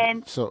Nakia,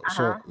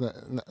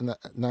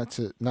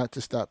 not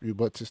to stop you,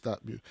 but to stop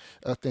you.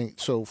 I think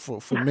so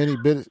for many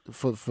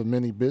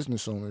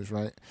business owners,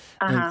 right?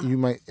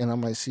 And I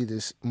might see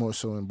this more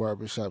so in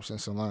barbershops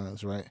and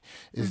salons, right?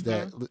 Is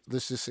that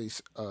let's just say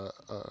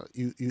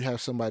you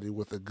have somebody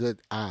with a good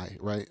eye,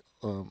 right?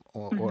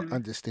 Or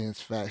understands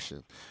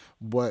fashion,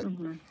 but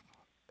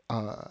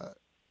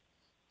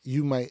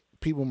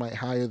people might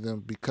hire them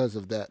because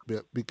of that,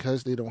 but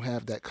because they don't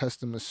have that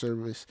customer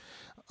service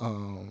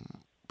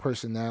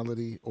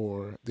personality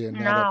or they're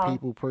not a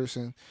people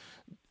person.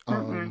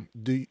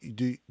 Do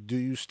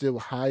you still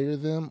hire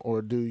them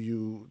or do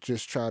you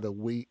just try to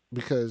wait?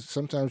 Because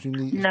sometimes you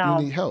need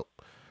help.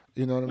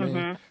 You know what I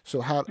mean?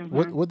 So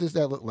what does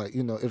that look like?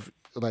 If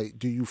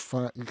do you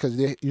find, because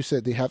you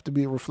said they have to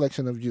be a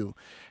reflection of you.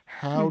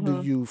 How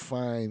do you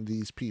find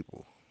these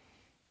people?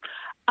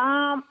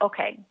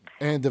 Okay.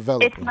 And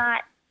develop them. It's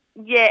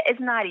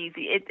not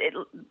easy.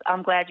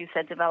 I'm glad you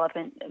said develop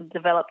them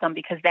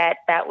because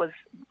that was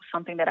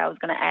something that I was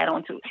going to add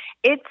on to.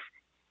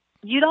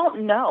 You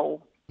don't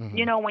know.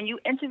 Mm-hmm. When you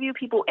interview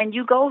people and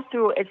you go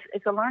through,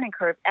 it's a learning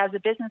curve. As a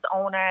business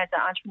owner, as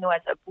an entrepreneur,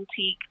 as a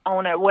boutique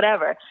owner,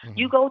 whatever,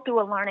 you go through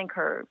a learning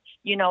curve,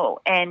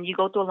 and you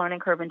go through a learning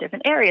curve in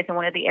different areas. And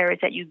one of the areas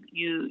that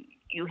you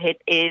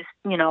hit is,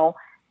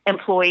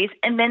 employees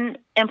and then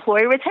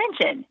employee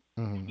retention.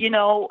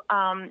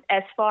 Mm-hmm.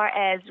 As far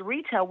as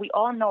retail, we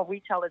all know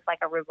retail is like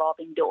a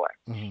revolving door.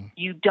 Mm-hmm.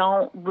 You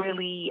don't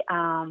really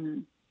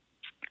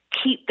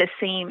keep the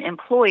same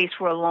employees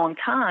for a long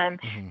time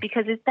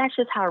because that's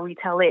just how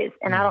retail is.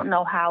 And I don't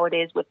know how it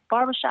is with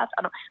barbershops.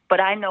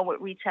 But I know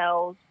with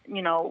retail,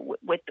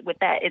 with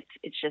that,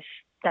 that's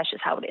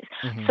just how it is.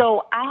 Mm-hmm.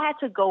 So I had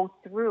to go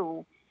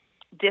through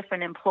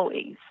different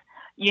employees,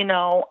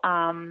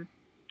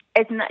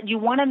 It's not. You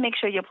want to make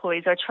sure your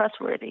employees are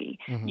trustworthy.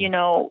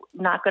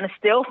 Mm-hmm. Not going to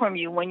steal from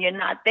you when you're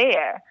not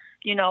there.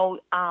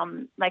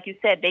 Like you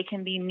said, they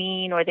can be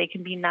mean or they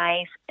can be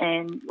nice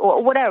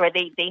or whatever.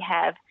 They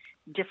have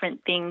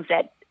different things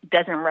that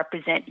doesn't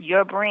represent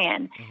your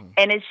brand,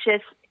 and it's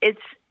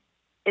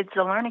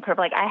a learning curve.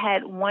 Like I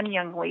had one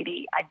young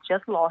lady, I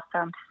just lost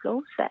her. I'm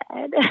so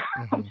sad.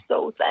 I'm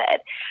so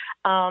sad.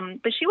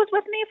 But she was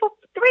with me for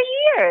 3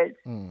 years.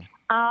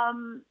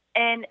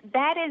 And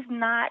that is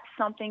not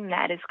something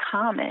that is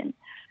common,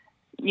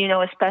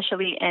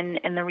 especially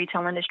in the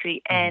retail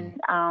industry.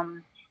 And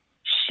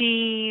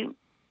she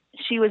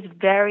was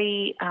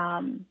very,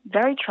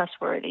 very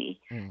trustworthy.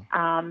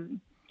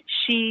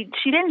 She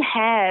didn't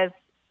have,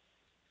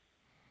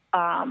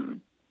 I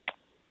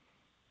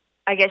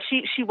guess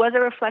she was a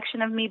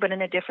reflection of me, but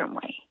in a different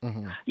way.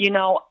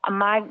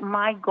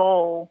 My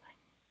goal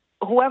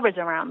whoever's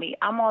around me.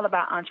 I'm all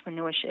about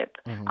entrepreneurship.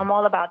 I'm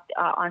all about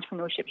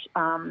entrepreneurship,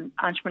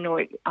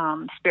 entrepreneur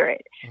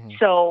spirit.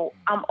 So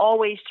I'm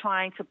always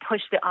trying to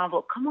push the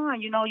envelope. Come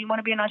on, you want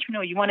to be an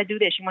entrepreneur. You want to do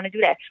this. You want to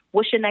do that.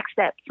 What's your next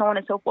step? So on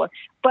and so forth.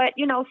 But,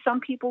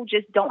 some people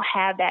just don't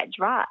have that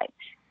drive.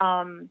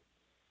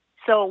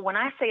 So when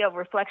I say a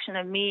reflection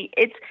of me,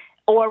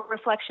 or a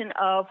reflection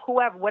of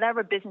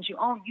whatever business you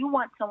own, you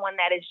want someone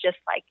that is just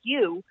like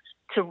you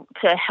to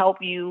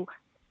help you,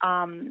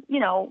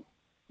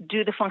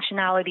 do the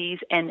functionalities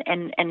and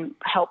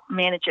help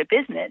manage your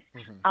business.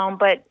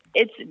 But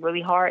it's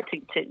really hard to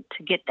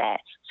get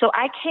that. So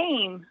I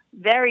came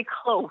very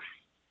close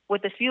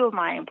with a few of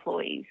my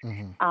employees.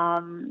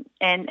 And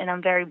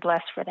I'm very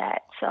blessed for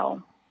that.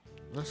 So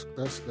that's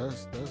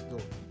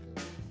dope.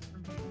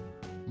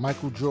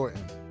 Michael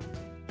Jordan,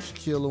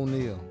 Shaquille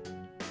O'Neal,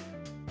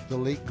 the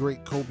late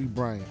great Kobe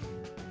Bryant.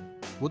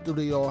 What do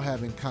they all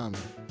have in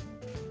common?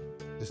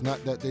 It's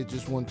not that they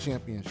just won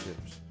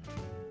championships.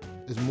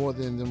 It's more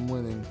than them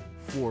winning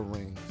 4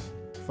 rings,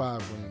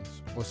 5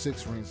 rings, or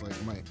 6 rings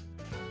like Mike.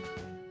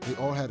 They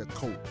all had a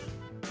coach,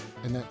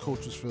 and that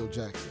coach was Phil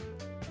Jackson.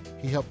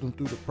 He helped them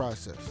through the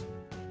process.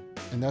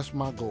 And that's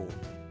my goal,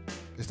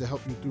 is to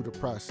help you through the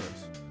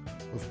process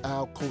with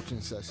our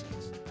coaching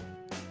sessions.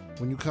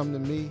 When you come to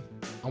me,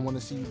 I want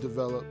to see you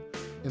develop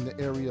in the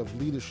area of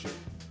leadership,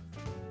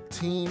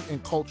 team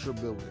and culture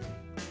building,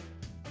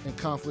 and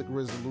conflict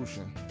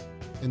resolution.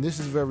 And this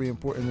is very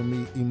important to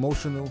me,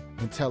 emotional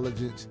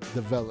intelligence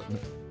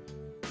development.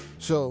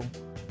 So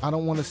I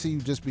don't want to see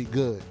you just be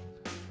good.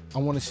 I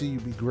want to see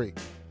you be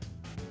great.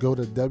 Go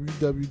to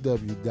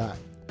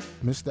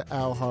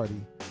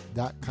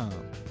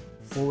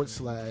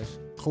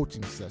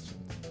www.mralhardy.com/coaching sessions.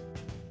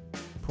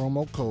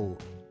 Promo code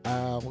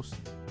Al's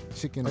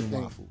Chicken and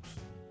Waffles.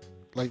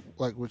 Like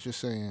what you're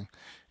saying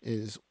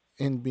is,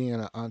 in being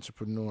an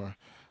entrepreneur,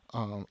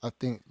 I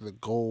think the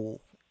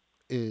goal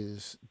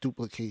is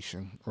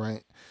duplication,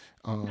 right?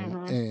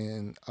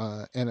 And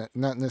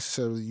not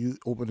necessarily you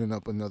opening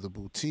up another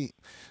boutique,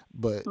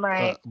 but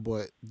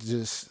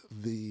just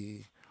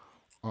the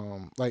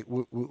like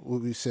what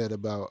we said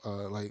about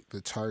like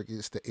the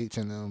Targets, the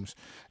H&Ms,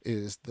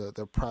 is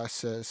the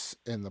process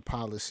and the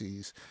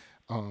policies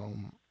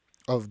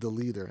of the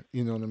leader.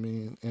 You know what I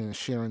mean? And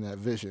sharing that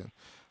vision.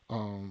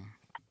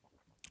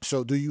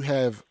 So do you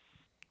have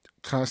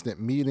constant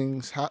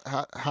meetings?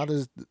 How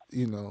does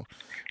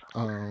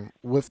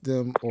with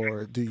them,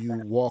 or do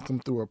you walk them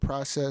through a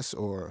process,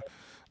 or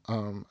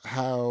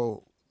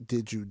how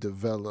did you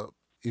develop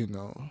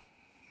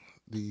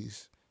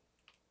these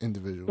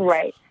individuals?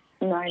 Right.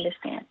 No, I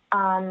understand.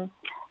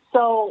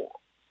 So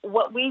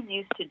what we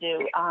used to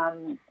do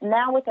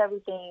now, with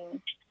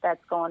everything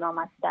that's going on,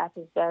 my staff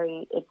is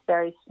very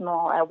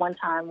small. At one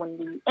time,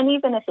 and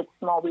even if it's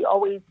small, we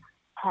always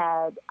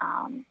had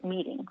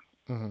meetings.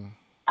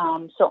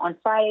 So on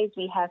Fridays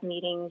we have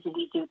meetings.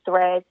 We do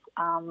threads.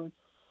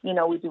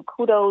 We do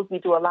kudos. We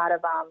do a lot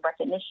of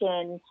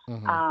recognition.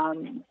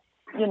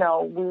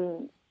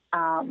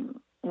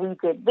 We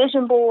did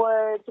vision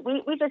boards.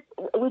 We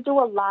do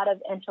a lot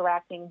of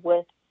interacting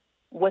with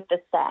the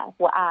staff.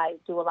 Well, I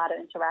do a lot of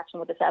interaction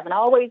with the staff, and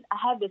I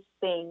have this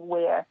thing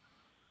where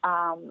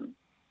I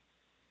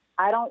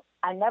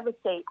never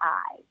say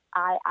I.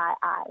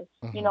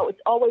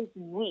 It's always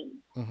we.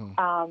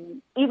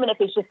 Even if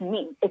it's just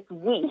me, it's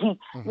we.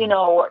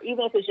 Or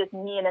even if it's just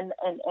me and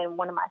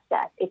one of my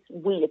staff, it's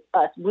we, it's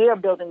us. We are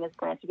building this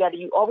brand together.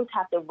 You always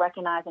have to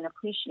recognize and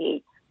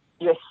appreciate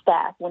your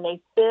staff. When they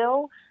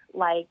feel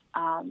like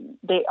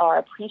they are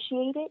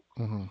appreciated,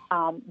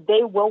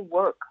 they will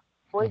work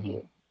for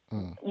you.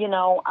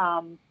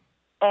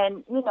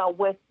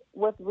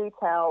 With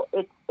retail,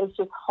 it's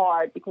just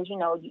hard because you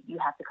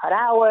have to cut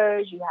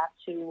hours. You have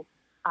to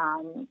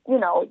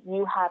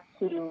you have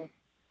to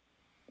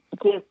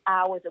give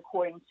hours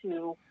according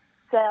to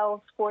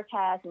sales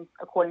forecasts and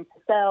according to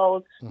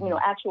sales,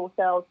 actual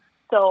sales.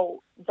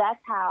 So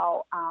that's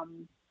how,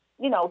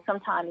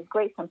 sometimes it's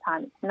great,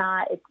 sometimes it's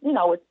not. It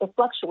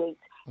fluctuates.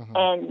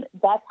 And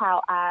that's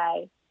how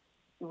I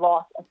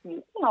lost a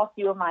few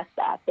of my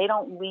staff. They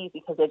don't leave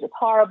because they're just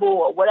horrible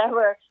or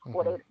whatever,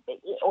 or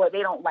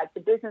they don't like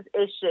the business.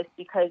 It's just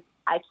because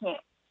I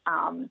can't,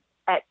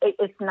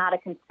 it's not a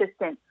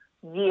consistent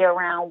year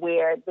round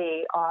where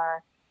they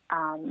are,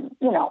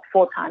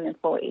 full-time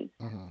employees.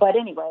 But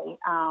anyway,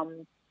 I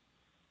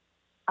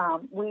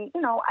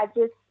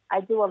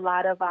do a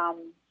lot of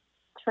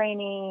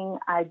training.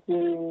 I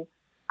do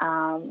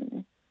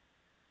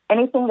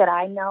anything that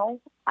I know,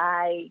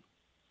 I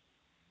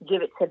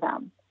give it to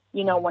them.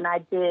 When I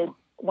do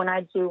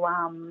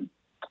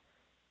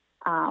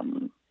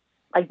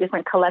like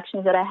different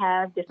collections that I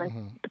have,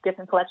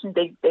 different collections,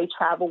 they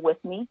travel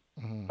with me.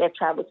 They've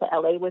traveled to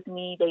LA with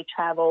me. They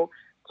travel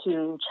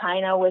to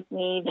China with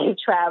me. They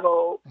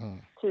travel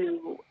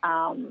to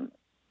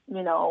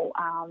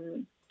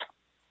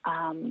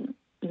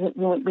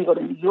We go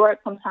to New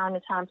York from time to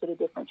time to the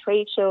different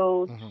trade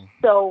shows.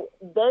 So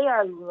they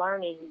are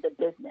learning the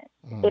business.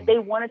 If they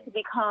wanted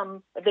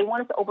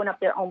to open up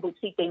their own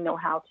boutique, they know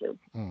how to.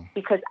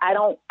 Because I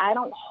don't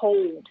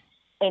hold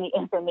any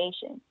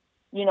information.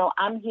 You know,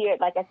 I'm here,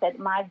 like I said,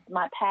 my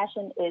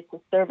passion is to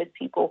service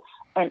people,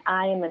 and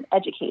I am an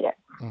educator.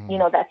 You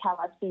know, that's how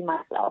I see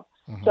myself.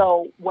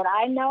 So what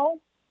I know,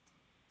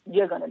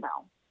 you're going to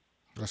know.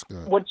 That's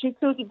good. What you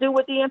choose to do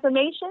with the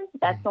information,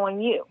 that's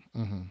on you.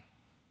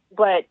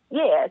 But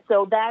yeah,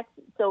 so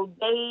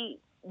they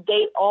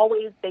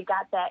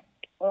got that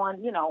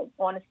on, you know,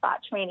 on the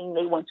spot training.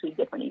 They went to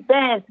different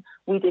events.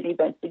 We did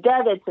events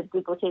together to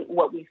duplicate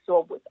what we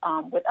saw with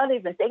other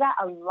events. They got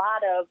a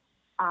lot of,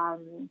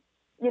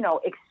 you know,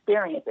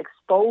 experience,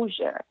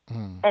 exposure,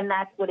 and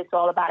that's what it's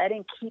all about. I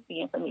didn't keep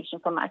the information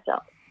for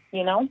myself,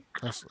 you know.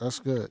 That's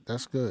good.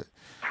 That's good.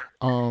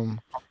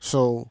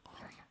 So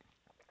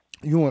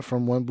you went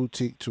from one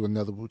boutique to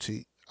another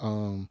boutique.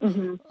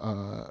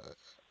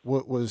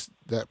 What was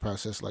that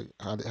process like?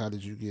 How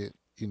did you get,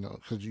 you know,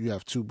 because you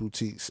have two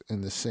boutiques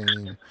in the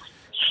same,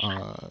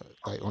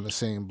 like on the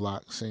same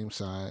block, same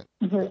side.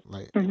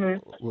 Like,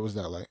 what was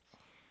that like?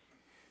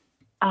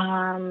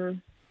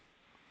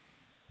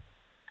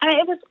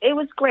 It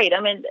was great. I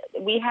mean,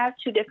 we have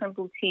two different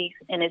boutiques,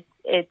 and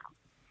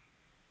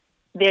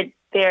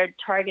they're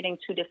targeting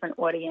two different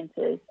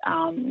audiences.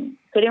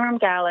 Fitting Room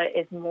Gala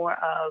is more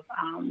of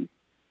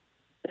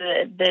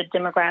the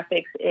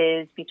demographics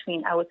is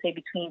between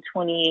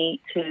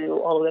 28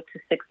 to all the way up to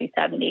 60,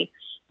 70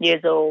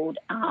 years old.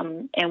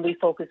 And we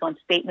focus on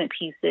statement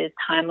pieces,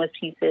 timeless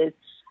pieces,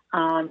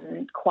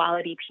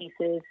 quality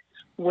pieces,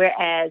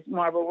 whereas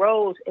Marble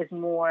Rose is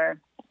more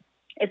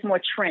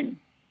trend,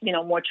 you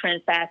know, more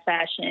trend, fast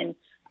fashion,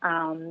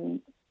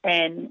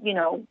 and, you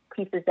know,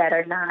 pieces that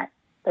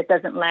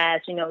doesn't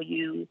last,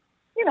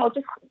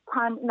 just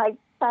time, like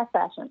fast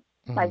fashion.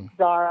 Like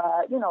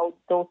Zara, you know,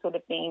 those sort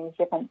of things,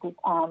 different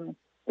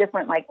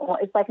like,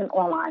 it's like an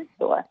online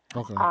store.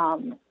 Okay.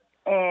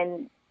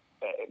 And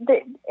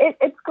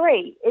it's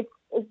great. It's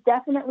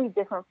definitely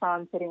different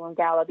from Fitting Room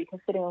Gala because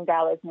Fitting Room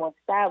Gala is more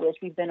established.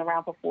 We've been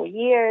around for 4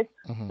 years.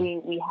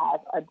 We have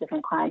a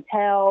different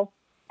clientele.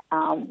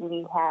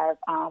 We have,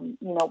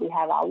 we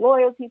have our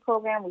loyalty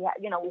program. We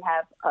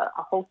have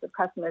a host of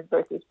customers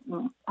versus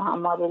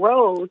Marble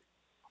Rose.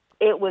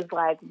 It was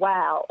like,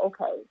 wow,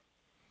 okay.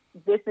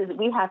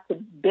 We have to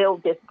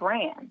build this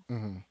brand,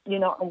 you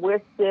know, and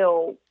we're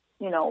still,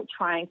 you know,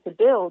 trying to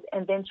build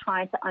and then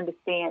trying to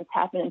understand,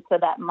 tapping into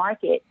that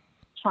market,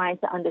 trying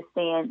to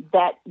understand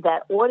that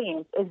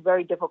audience is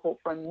very difficult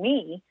for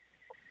me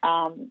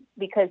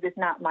because it's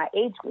not my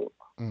age group,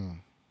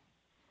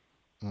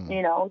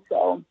 you know,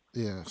 so.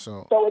 Yeah.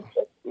 So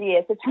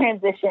it's a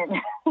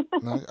transition.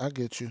 No, I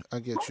get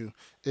you.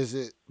 Is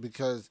it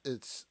because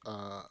it's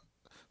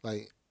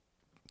like,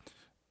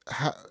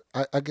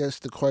 I guess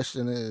the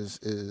question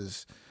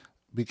is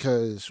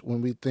because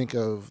when we think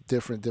of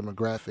different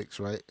demographics,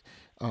 right?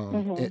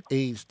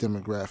 Age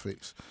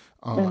demographics,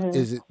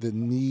 is it the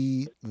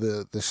need,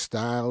 the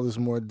style is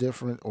more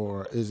different,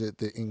 or is it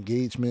the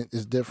engagement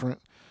is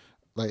different?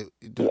 Like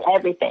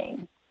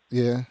everything.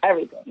 Yeah.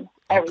 Everything.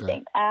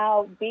 Okay.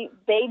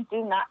 They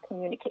do not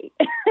communicate.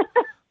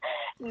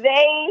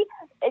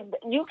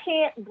 You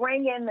can't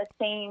bring in the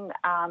same.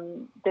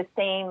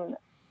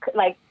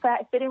 Like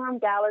Fitting Room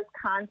Gala's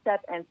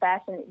concept and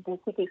fashion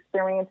boutique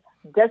experience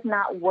does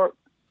not work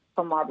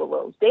for Marble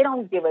Rose. They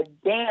don't give a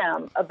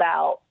damn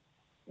about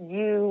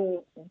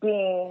you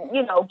being,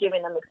 you know,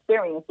 giving them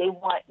experience. They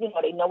want, you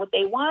know, they know what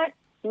they want.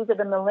 These are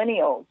the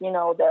millennials, you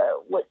know,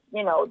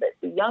 the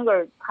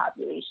younger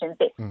population.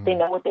 They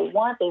know what they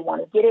want. They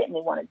want to get it and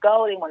they want to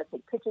go. They want to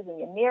take pictures in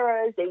your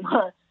mirrors. They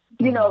want,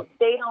 you know,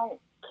 they don't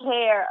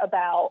care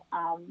about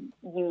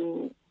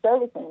you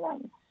servicing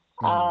them.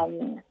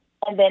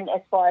 And then as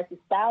far as the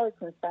style is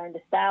concerned,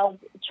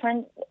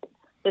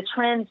 the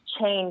trends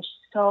change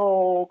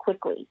so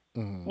quickly,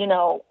 you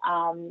know,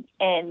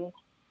 and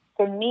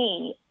for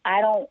me,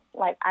 I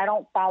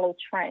don't follow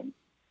trends.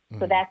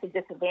 So that's a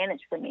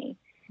disadvantage for me.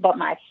 But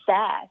my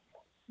staff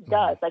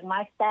does. Like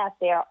my staff,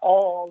 they are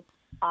all,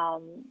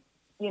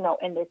 you know,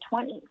 in their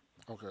 20s.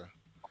 Okay.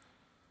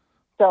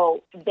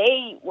 So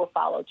they will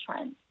follow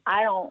trends.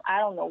 I don't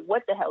know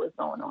what the hell is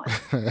going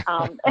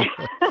on.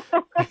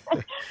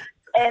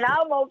 And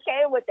I'm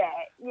okay with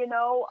that, you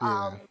know.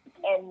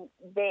 And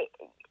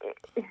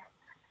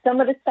some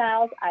of the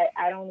styles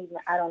I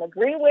don't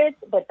agree with,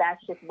 but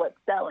that's just what's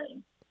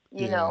selling,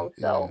 you know.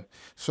 So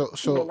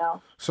you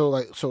know. So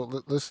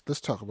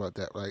let's talk about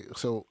that. Like,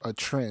 so a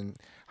trend.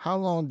 How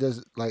long does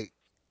it like?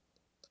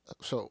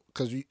 So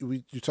because you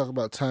talk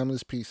about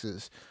timeless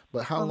pieces,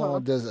 but how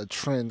long does a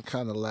trend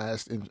kind of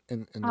last in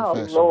the fashion?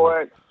 Oh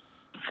Lord,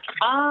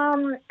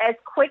 as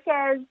quick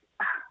as.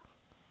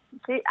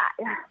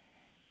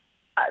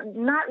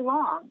 Not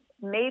long,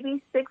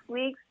 maybe 6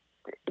 weeks,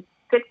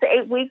 6 to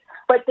 8 weeks,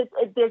 but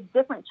there's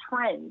different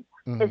trends.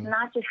 It's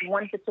not just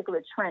one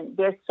particular trend.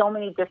 There's so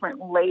many different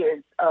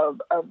layers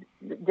of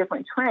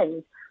different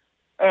trends.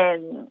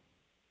 And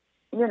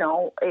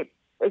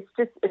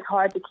it's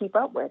hard to keep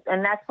up with.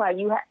 And that's why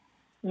you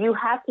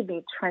have to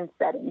be trend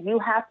setting. You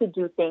have to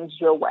do things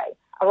your way.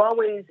 I've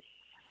always,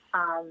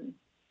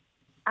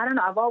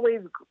 I've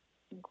always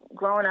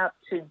grown up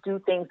to do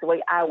things the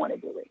way I want to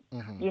do it,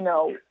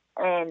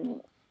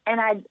 and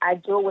I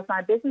do it with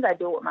my business. I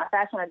do it with my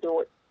fashion. I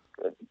do it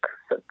with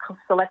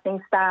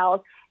selecting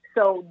styles.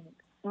 So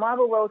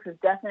Marble Rose is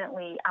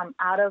definitely, I'm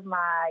out of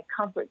my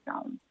comfort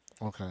zone.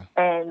 Okay.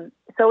 And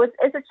so it's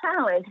a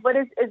challenge, but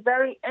it's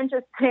very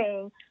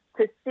interesting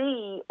to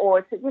see,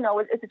 or to,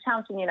 it's a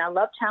challenge to me, and I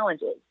love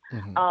challenges.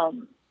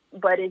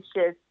 But it's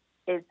just,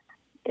 it's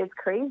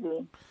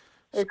crazy.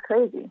 It's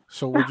crazy.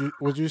 So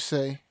would you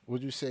say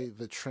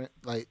the trend,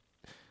 like,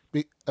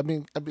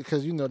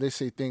 because they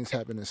say things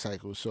happen in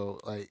cycles. So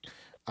like,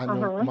 I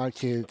know my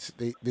kids,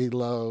 they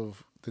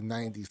love the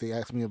 90s. They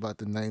ask me about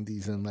the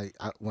 90s, and like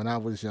when I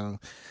was young,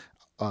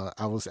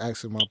 I was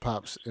asking my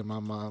pops and my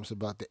moms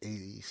about the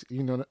 80s.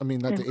 Not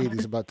the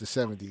 80s, about the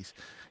 70s.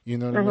 You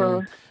know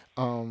what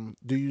I mean?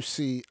 Do you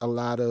see a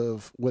lot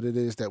of what it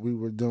is that we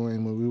were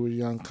doing when we were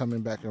young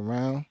coming back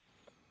around?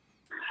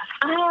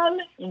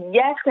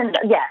 Yes,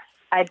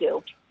 I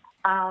do.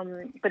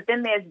 But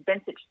then there's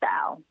vintage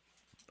style.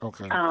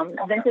 Okay.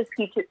 Vintage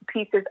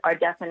pieces are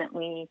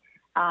definitely,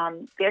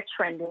 they're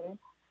trending.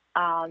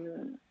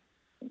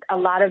 A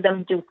lot of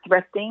them do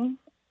thrifting.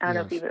 I don't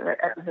know if you've ever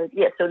heard.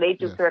 Yeah, so they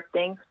do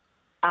thrifting.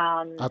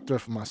 I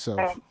thrift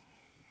myself.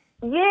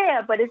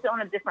 But it's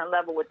on a different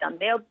level with them.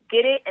 They'll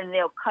get it and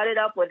they'll cut it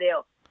up, or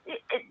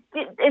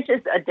it's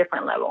just a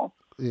different level.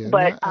 Yeah,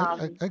 but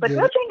but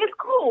thrifting is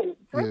cool.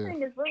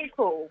 Thrifting is really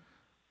cool.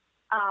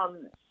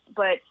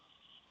 But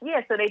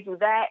yeah, so they do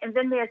that, and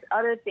then there's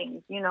other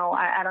things.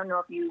 I don't know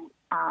if you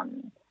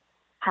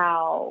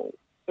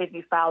if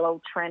you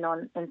follow trend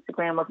on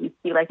Instagram, or if you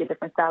see like the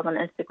different styles on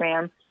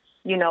Instagram.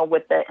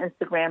 With the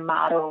Instagram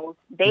models,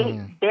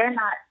 they're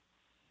not.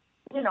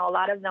 A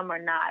lot of them are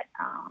not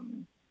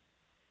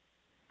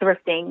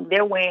thrifting.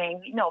 They're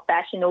wearing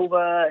Fashion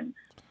Nova and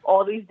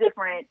all these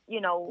different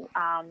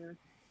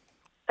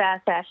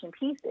fast fashion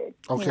pieces.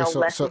 Okay,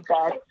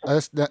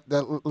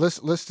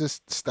 let's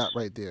just stop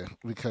right there,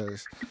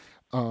 because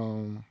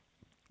when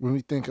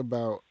we think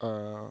about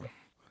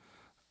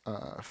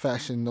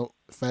Fashion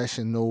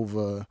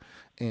Nova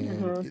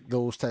and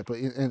those type of,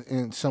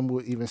 and some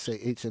would even say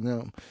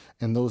H&M,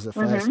 and those are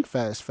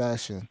fast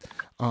fashion.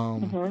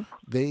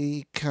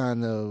 They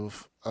kind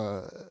of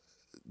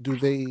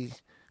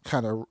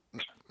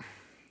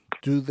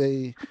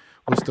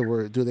what's the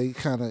word? Do they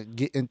kind of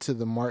get into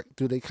the market?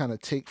 Do they kind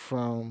of take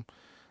from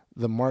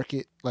the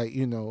market? Like,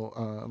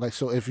 like,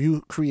 so if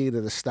you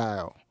created a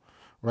style,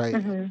 right?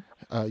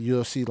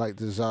 You'll see like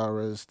the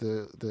Zaras,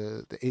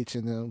 the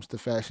H&Ms, the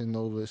Fashion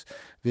Novas.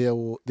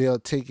 They'll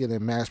take it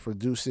and mass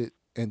produce it,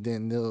 and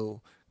then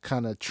they'll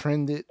kind of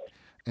trend it,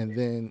 and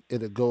then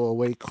it'll go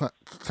away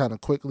kind of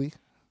quickly.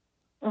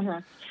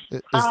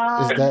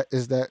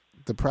 Is that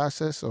the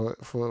process, or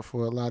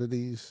for a lot of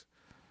these?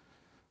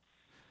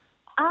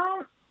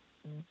 I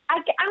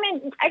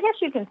guess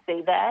you can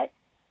say that.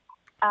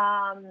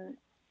 I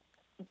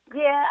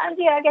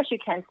guess you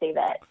can say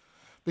that.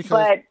 But go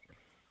ahead.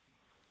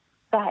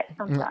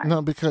 I'm sorry.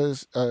 No,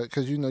 because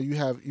you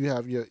have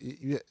your,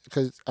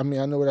 because I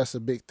know that's a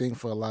big thing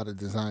for a lot of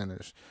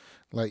designers,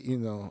 like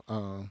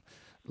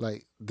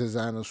like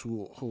designers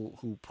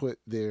who put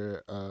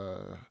their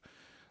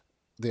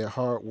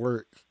hard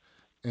work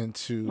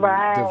into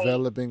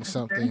developing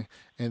something,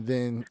 and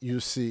then you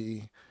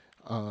see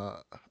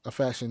a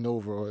Fashion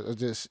Nova, or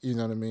just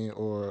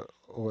or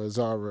a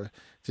Zara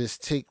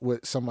just take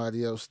what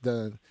somebody else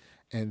done,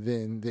 and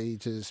then they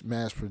just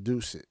mass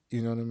produce it.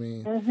 You know what I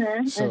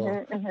mean?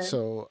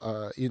 So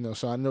I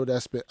know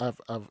that's been,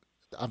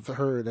 I've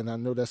heard, and I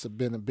know that's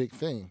been a big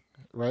thing,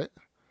 right?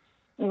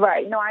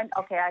 Right. No, I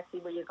see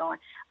where you're going.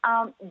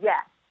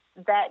 Yes,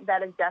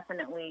 that is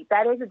definitely,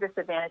 that is a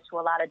disadvantage to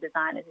a lot of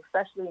designers,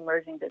 especially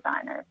emerging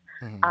designers,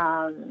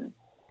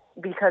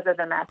 because of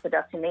the mass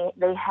production.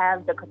 They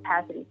have the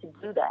capacity to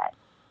do that,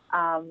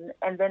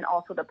 and then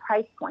also the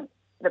price points.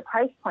 The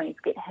price points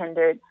get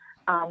hindered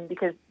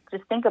because,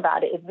 just think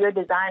about it. If you're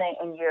designing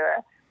and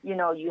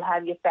you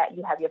have your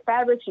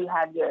fabrics, you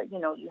have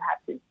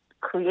to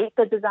create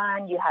the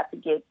design, you have to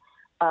get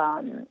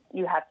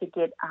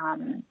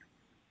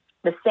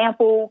the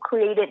sample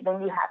created,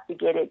 then you have to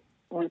get it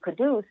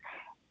reproduced.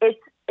 It's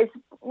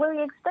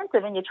really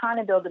expensive, and you're trying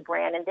to build a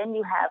brand, and then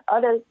you have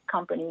other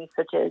companies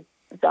such as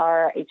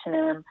Zara,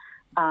 H&M,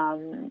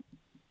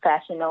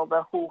 Fashion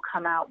Nova, who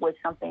come out with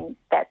something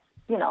that's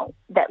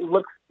that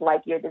looks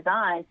like your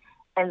design,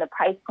 and the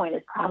price point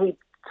is probably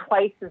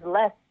twice as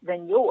less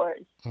than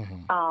yours.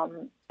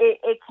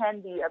 It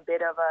can be a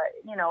bit of a,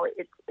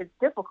 it's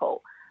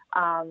difficult.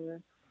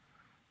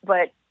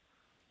 But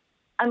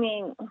I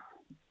mean,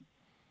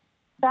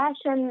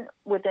 fashion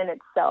within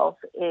itself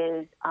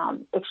is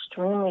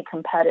extremely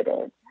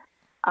competitive.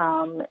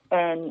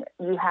 And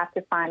you have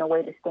to find a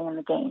way to stay in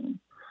the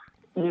game.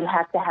 You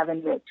have to have a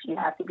niche. You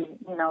have to be,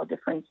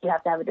 different. You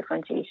have to have a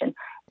differentiation.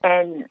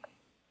 And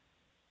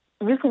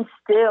you can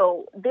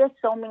still, there's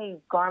so many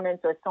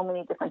garments or so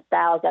many different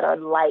styles that are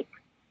like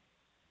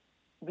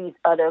these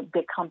other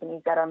big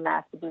companies that are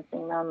mass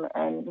producing them,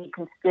 and you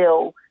can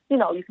still,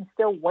 you can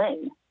still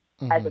win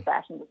as a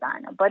fashion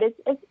designer, but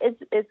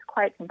it's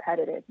quite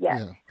competitive.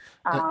 Yes.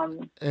 Yeah.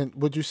 And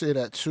would you say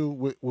that too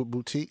with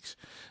boutiques?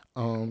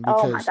 Because,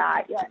 oh my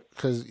God, yes.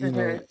 Because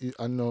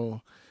I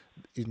know,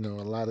 a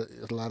lot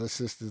of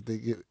sisters, they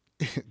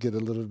get a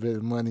little bit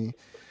of money,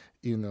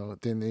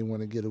 then they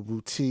want to get a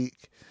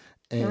boutique,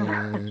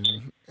 and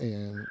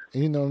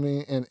you know what I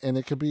mean, and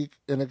it could be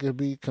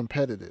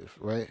competitive,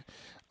 right?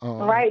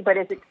 Right, but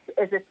is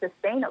it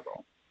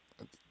sustainable?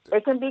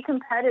 It can be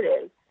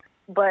competitive,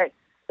 but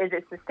is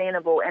it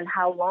sustainable, and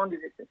how long is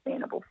it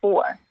sustainable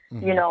for?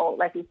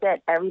 Like you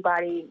said,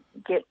 everybody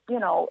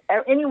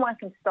anyone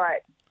can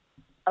start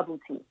a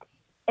boutique.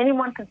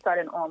 Anyone can start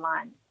an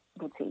online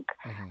boutique.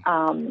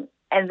 And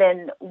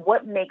then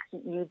what makes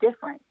you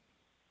different?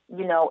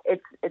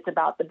 It's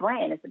about the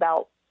brand. It's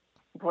about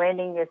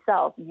branding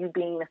yourself, you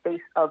being the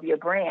face of your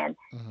brand.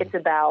 It's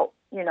about,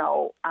 in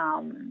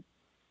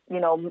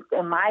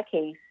my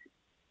case,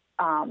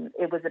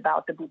 it was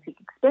about the boutique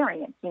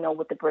experience,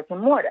 with the brick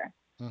and mortar.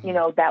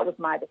 That was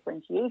my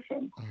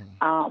differentiation.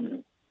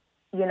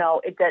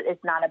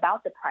 It's not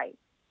about the price,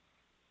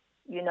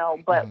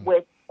 but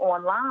with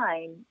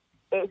online,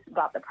 it's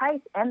about the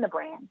price and the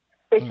brand.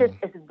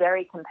 It's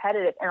very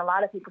competitive. And a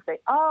lot of people say,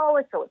 oh,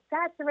 it's so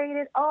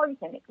saturated. Oh, you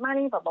can make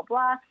money, blah, blah,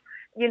 blah.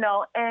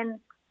 And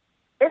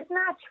it's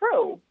not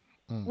true.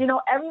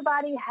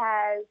 Everybody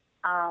has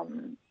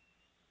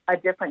a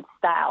different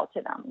style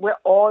to them. We're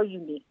all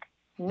unique.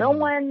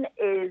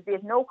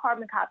 There's no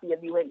carbon copy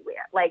of you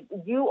anywhere. Like,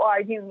 you are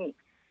unique.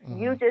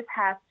 You just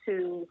have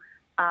to,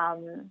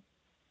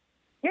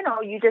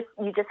 you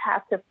just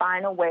have to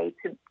find a way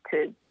to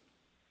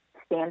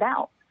stand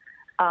out.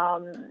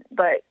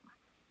 But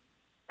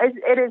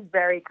it is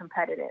very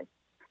competitive.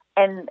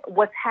 And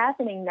what's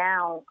happening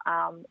now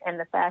in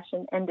the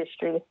fashion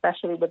industry,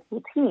 especially with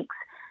boutiques,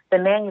 the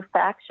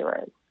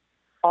manufacturers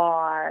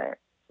are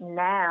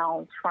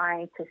now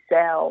trying to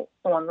sell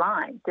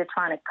online. They're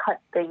trying to cut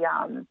the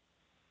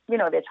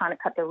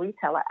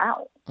retailer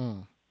out.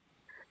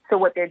 So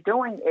what they're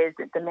doing is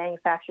that the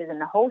manufacturers and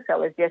the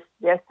wholesalers,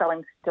 they're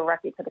selling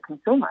directly to the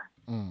consumer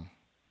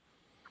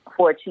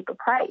for a cheaper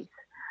price.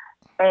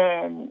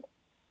 And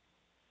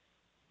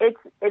it's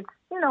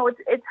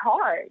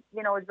hard.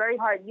 It's very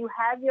hard. You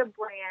have your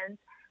brands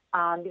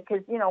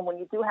because, when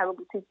you do have a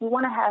boutique, you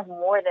want to have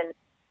more than,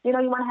 you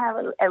want to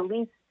have at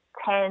least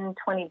 10,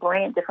 20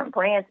 different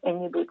brands in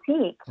your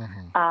boutique,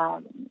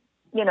 so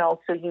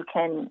you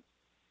can,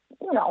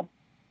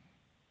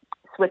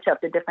 switch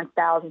up the different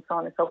styles and so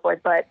on and so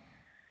forth. But,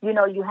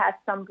 you have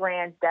some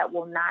brands that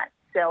will not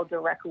sell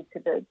directly to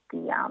the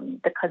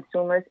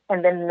consumers.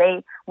 And then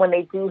they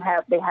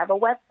have a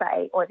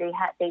website, or they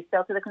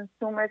sell to the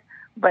consumers,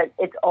 but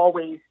it's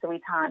always 3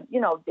 times,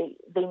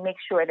 they make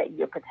sure that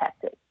you're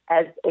protected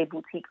as a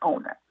boutique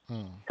owner.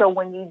 So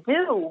when you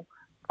do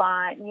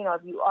find,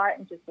 if you are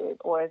interested,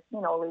 or if,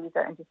 ladies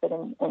are interested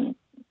in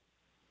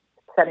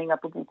setting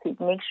up a boutique,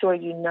 make sure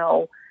you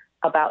know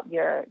about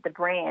the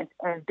brands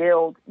and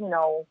build,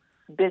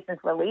 business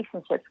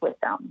relationships with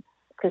them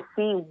to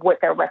see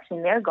what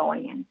direction they're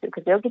going into,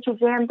 because they'll get you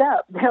jammed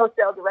up. They'll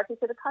sell directly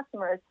to the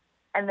customers.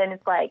 And then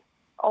it's like,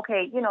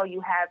 okay,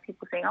 you have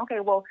people saying,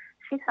 okay, well,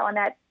 she's selling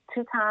that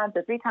 2 times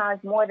or 3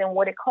 times more than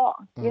what it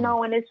costs,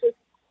 and it's just,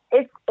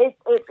 it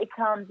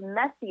becomes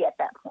messy at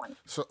that point.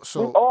 So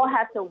we all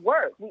have to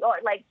work. We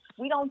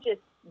don't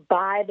just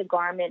buy the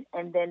garment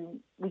and then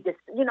we just,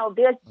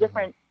 there's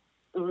different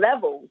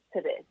levels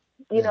to this.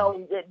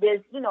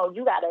 There's, you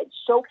got to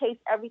showcase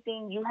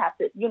everything. You have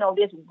to,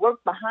 there's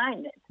work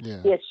behind this.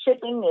 Yeah. There's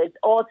shipping. There's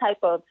all type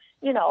of,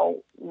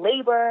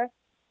 labor.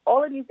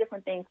 All of these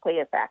different things play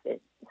a factor.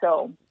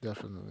 So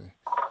definitely.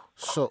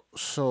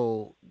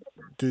 So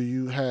do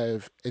you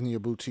have, in your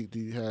boutique, do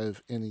you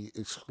have any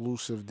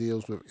exclusive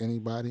deals with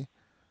anybody?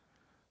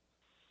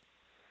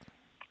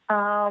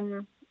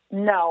 No.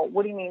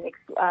 What do you mean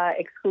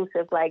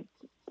exclusive? Like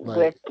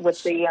with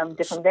the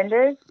different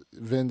vendors?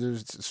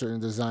 Vendors, certain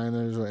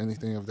designers, or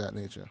anything of that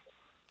nature?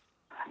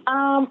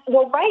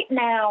 Well, right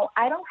now,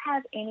 I don't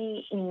have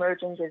any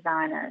emerging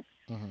designers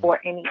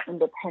or any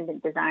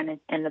independent designers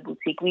in the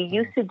boutique. We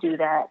used to do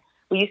that.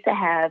 We used to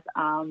have,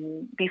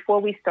 before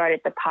we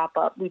started the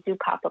pop-up, we do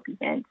pop-up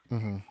events,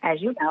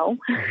 as you know.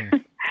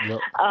 Yep.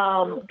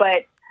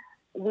 But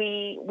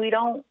we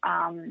don't,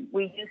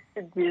 we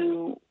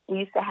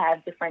used to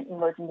have different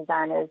emerging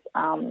designers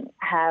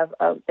have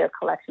their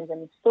collections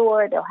in the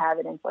store. They'll have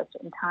it in for a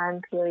certain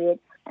time period,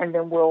 and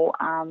then we'll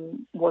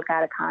work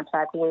out a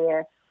contract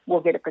where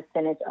we'll get a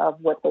percentage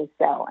of what they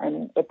sell.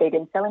 And if they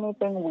didn't sell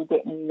anything, we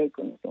didn't make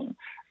anything.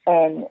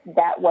 And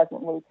that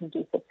wasn't really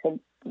conducive to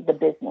the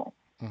business.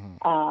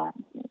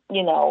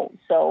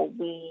 So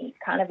we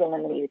kind of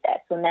eliminated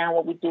that. So now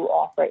what we do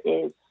offer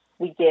is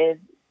we give,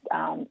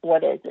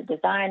 whether it's a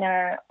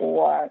designer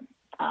or,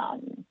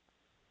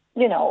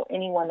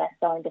 anyone that's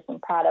selling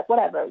different product,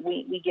 whatever,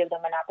 we give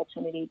them an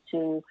opportunity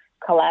to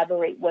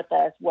collaborate with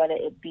us, whether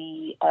it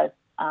be us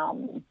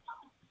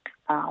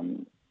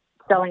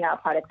selling our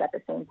products at the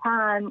same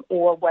time,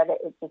 or whether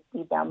it just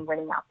be them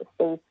renting out the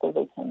space so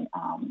they can,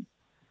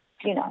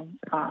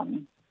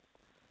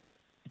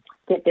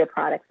 get their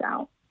products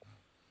out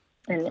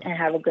and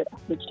have a good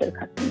outreach to the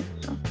customers.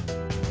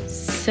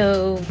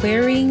 So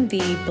wearing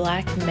the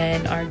Black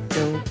Men Are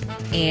Dope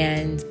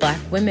and Black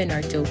Women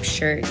Are Dope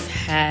shirts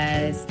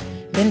has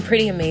been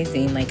pretty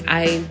amazing. Like,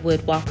 I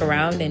would walk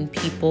around and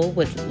people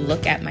would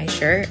look at my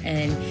shirt,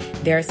 and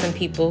there are some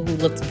people who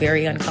looked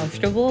very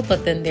uncomfortable,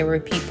 but then there were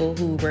people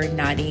who were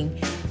nodding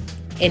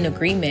in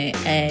agreement,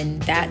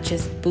 and that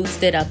just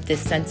boosted up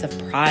this sense of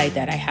pride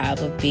that I have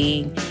of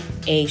being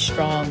a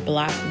strong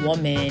Black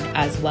woman,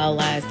 as well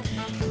as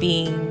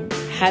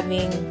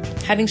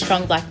having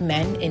strong Black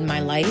men in my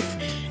life.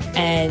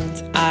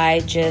 And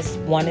I just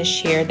want to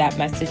share that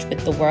message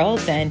with the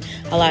world. And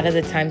a lot of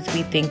the times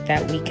we think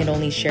that we can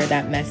only share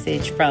that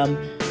message from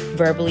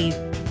verbally,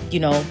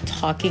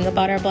 talking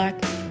about our black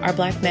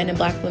men and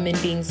Black women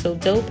being so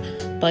dope.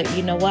 But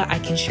you know what? I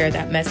can share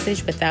that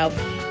message without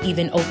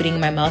even opening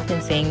my mouth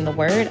and saying the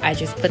word. I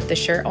just put the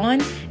shirt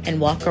on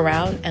and walk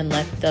around and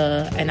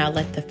I'll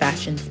let the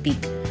fashion speak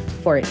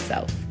for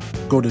itself.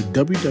 Go to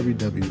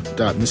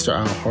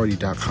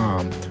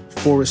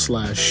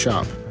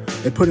www.mralhardy.com/shop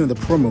and put in the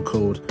promo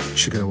code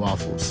Chicken and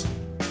Waffles.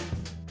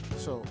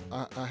 So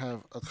I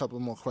have a couple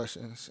more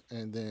questions,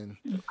 and then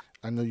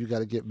I know you got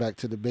to get back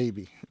to the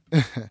baby.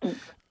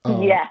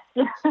 Yes.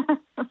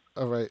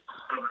 All right.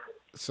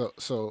 So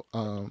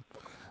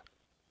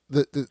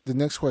the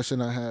next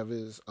question I have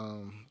is,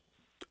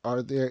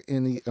 are there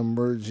any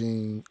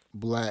emerging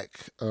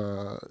Black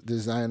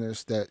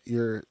designers that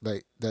you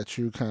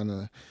kind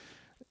of,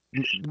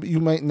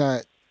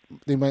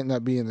 they might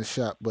not be in the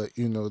shop, but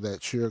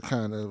that you're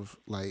kind of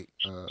like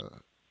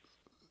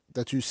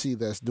that you see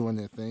that's doing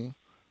their thing?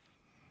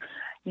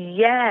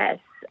 Yes.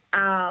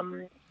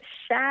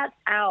 Shout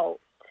out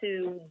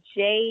to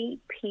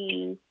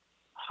JP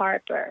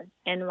Harper,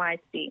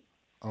 NYC.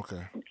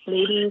 Okay.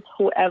 Ladies,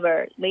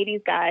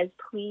 guys,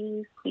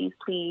 please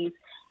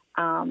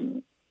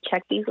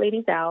check these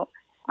ladies out.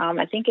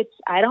 I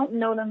don't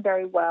know them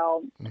very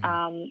well.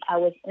 Mm-hmm. I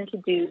was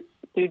introduced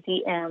through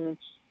DM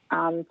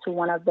to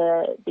one of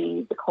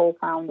the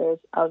co-founders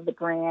of the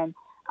brand.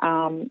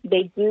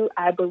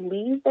 I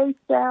believe they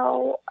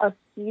sell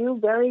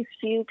very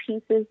few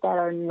pieces that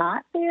are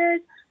not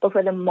theirs, but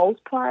for the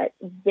most part,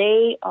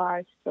 they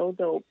are so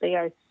dope. They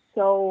are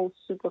so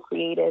super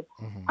creative.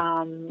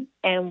 Mm-hmm.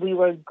 And we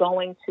were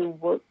going to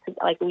work,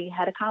 we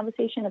had a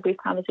brief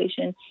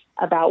conversation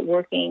about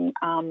working,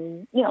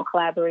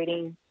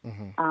 collaborating.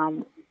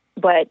 Mm-hmm.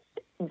 But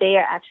they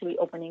are actually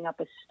opening up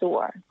a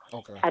store.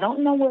 Okay. I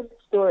don't know where the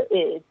store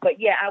is, but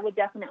yeah, I would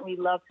definitely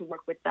love to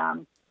work with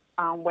them,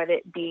 whether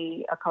it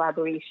be a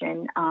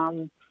collaboration.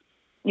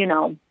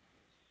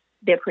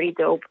 They're pretty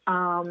dope.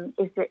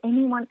 Is there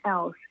anyone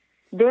else?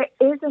 There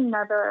is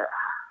another.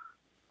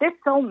 There's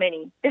so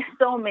many,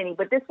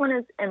 but this one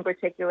is in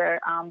particular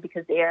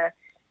because they're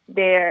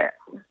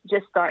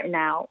just starting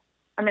out.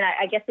 I mean,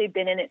 I guess they've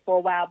been in it for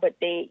a while, but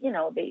they're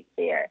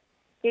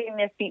getting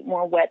their feet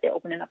more wet. They're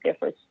opening up their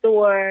first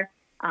store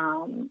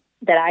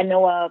that I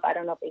know of. I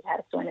don't know if they've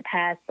had a store in the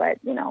past, but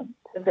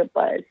it's a good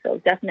buzz. So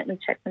definitely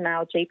check them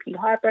out. JP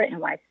Harper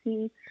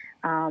NYC.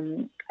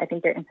 I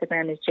think their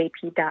Instagram is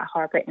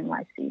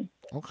jp.harpernyc.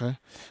 Okay.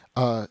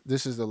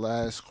 This is the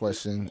last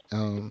question.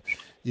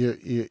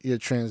 You're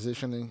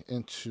transitioning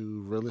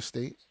into real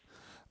estate.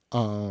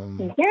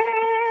 Yes,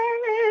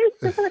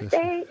 real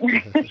estate.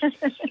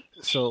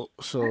 So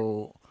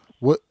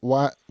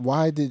why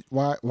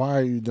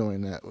are you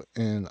doing that,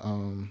 and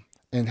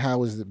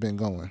how has it been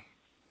going?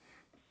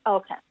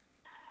 Okay,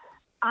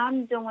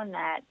 I'm doing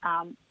that.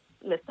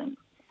 Listen,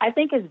 I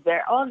think it's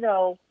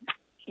although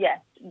yes,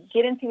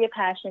 get into your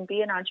passion, be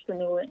an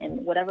entrepreneur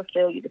in whatever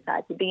field you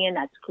decide to be in.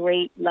 That's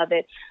great, love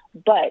it.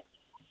 But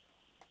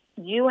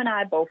you and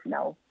I both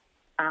know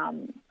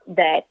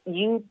that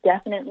you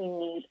definitely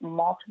need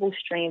multiple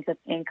streams of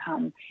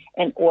income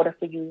in order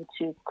for you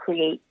to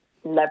create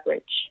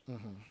leverage.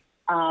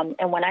 Mm-hmm.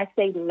 And when I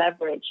say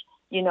leverage,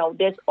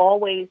 there's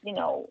always,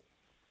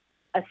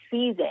 a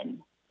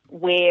season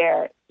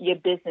where your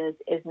business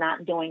is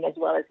not doing as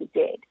well as it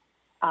did.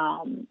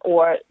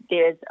 Or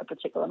there's a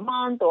particular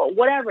month or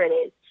whatever it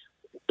is.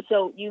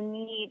 So you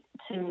need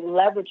to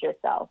leverage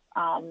yourself.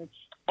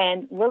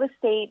 And real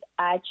estate,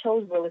 I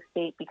chose real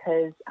estate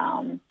because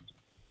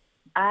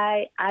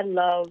I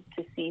love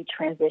to see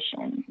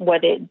transition,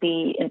 whether it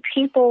be in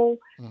people,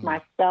 mm-hmm.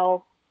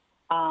 myself,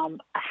 a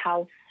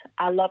house.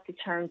 I love to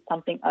turn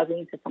something ugly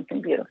into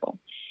something beautiful.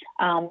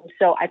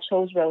 So I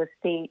chose real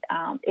estate.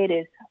 It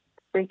is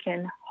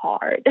freaking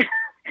hard.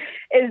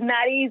 It's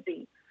not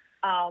easy.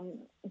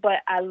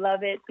 But I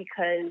love it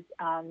because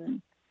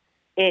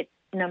it,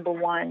 number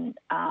one,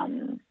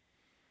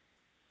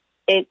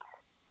 it's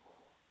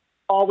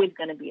always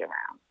going to be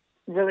around.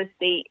 Real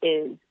estate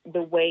is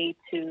the way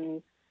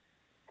to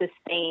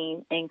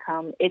sustain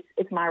income.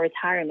 It's my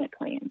retirement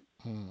plan.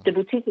 The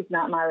boutique is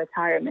not my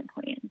retirement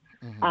plan.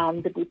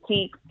 The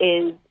boutique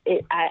is,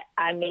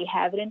 I may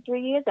have it in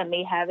 3 years. I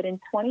may have it in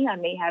 20. I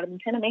may have it in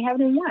 10. I may have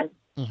it in 1.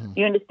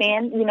 You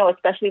understand? You know,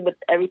 especially with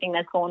everything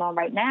that's going on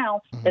right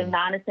now, the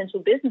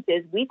non-essential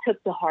businesses, we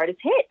took the hardest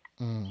hit,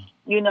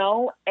 you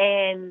know,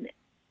 and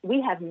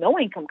we have no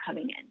income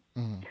coming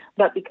in.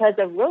 But because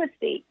of real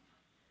estate,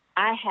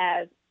 I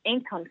have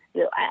income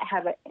still. I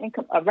have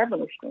a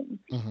revenue stream.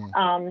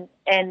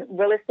 And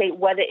real estate,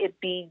 whether it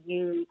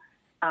be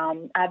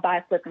I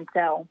buy, flip, and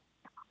sell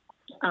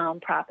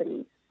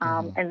properties.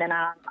 And then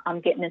I'm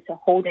getting into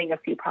holding a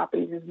few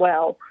properties as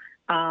well.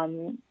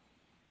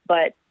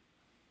 But,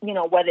 you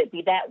know, whether it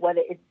be that,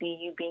 whether it be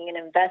you being an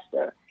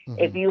investor,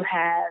 if you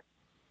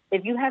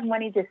have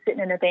money just sitting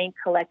in a bank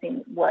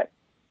collecting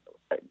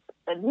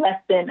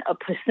less than a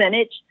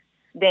percentage,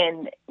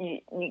 then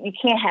you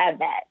can't have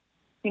that.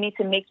 You need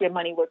to make your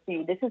money work for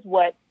you. This is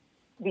what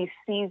these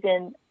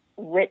seasoned,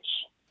 rich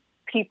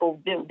people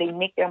do. They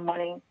make their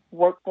money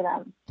work for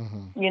them.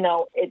 You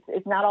know,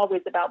 it's not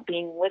always about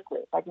being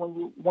liquid. Like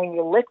when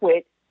you're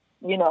liquid,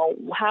 you know,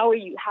 how are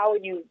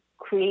you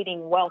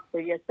creating wealth for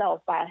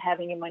yourself by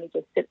having your money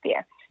just sit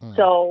there?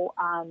 So,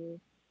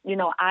 you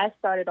know, I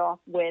started off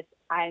with,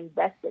 I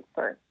invested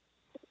first.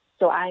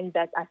 So I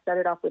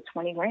started off with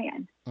 20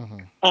 grand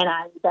and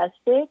I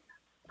invested.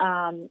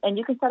 And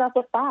you can start off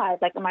with 5.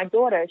 Like my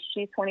daughter,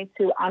 she's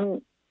 22.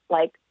 I'm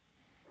like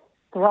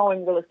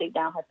throwing real estate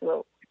down her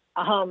throat.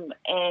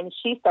 And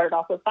she started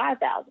off with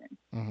 5,000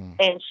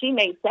 and she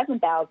made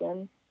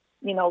 7,000,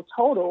 you know,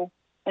 total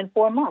in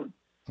 4 months.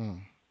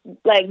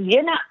 Like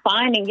you're not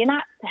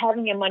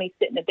having your money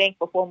sit in the bank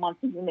for 4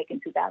 months and you're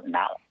making $2,000.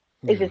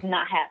 It's just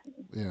not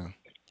happening. Yeah.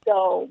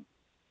 So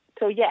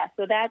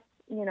that's,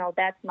 you know,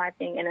 that's my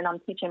thing. And then I'm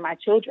teaching my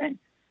children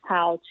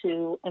how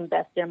to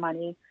invest their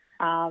money,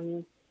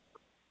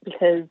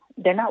 because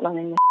they're not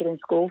learning this shit in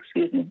school.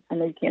 Excuse me. I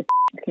know you can't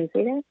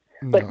say that.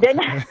 But they're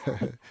not.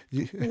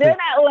 They're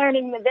not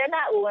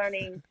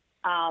learning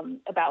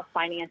about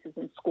finances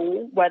in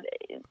school. Whether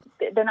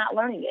they're not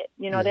learning it,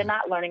 you know, they're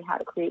not learning how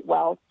to create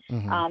wealth.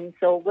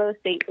 So real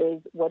estate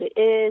is what it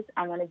is.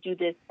 I'm going to do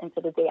this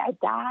until the day I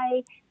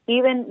die.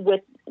 Even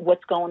with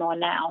what's going on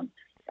now,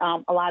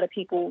 a lot of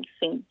people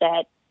think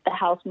that the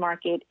house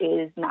market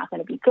is not going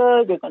to be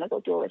good. We're going to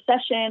go through a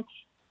recession.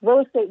 Real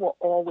estate will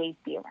always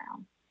be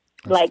around.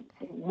 Like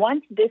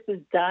once this is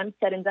done,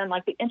 said and done,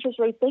 like the interest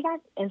rates, they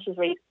got interest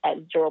rates at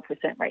 0%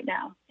 right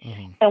now.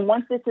 And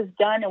once this is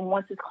done and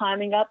once it's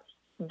climbing up,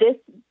 this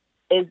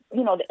is,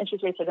 you know, the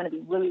interest rates are going to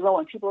be really low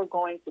and people are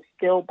going to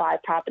still buy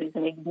properties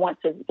and they're going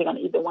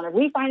to either want to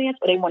refinance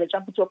or they want to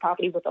jump into a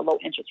property with a low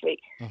interest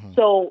rate.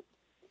 So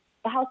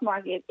the house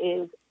market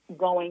is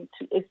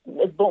it's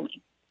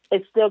booming.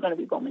 It's still going to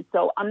be booming.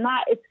 So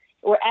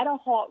we're at a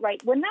halt,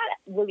 right? We're not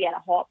really at a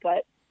halt,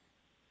 but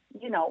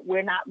you know,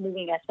 we're not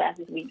moving as fast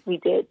as we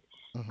did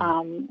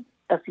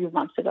a few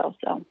months ago.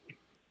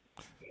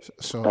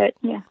 So but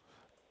yeah,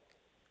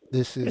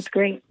 it's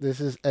great.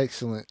 This is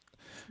excellent.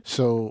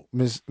 So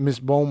Miss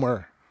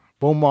Bomar,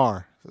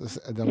 I'm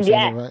saying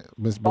it right?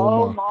 Miss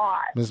Bomar.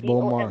 Miss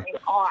Bomar.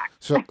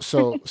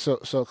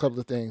 So a couple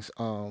of things.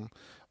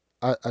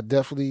 I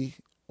definitely,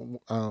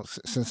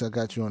 since I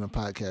got you on the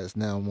podcast,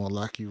 now I'm gonna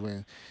lock you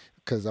in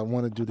because I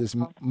want to do this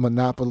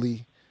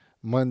Monopoly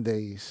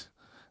Mondays.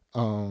 I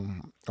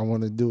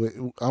want to do it.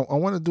 I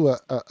want to do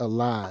a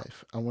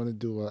live. I want to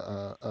do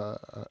a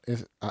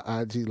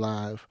IG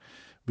live.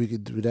 We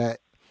could do that,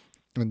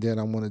 and then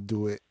I want to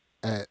do it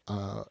at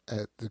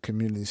the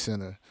community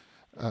center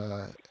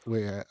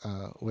where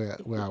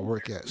I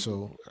work at.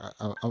 So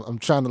I'm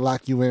trying to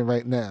lock you in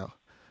right now,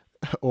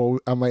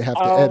 or I might have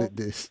to edit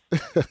this.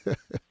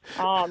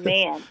 Oh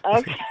man.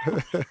 Okay.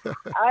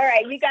 All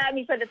right, you got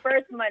me for the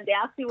first Monday.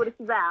 I'll see what it's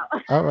about.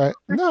 All right.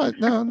 No.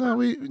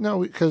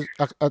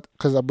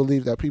 Because I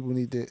believe that people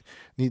need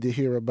to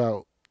hear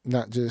about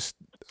not just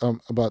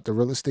about the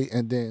real estate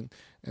and then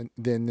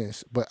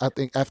this, but I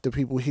think after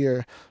people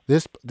hear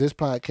this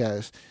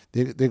podcast,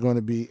 they're going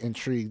to be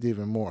intrigued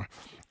even more.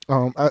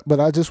 But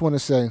I just want to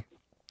say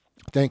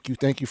thank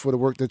you for the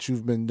work that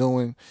you've been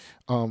doing.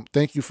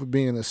 Thank you for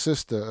being a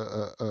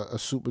sister, a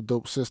super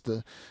dope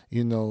sister.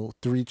 You know,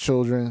 3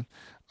 children,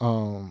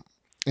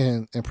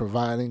 and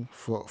providing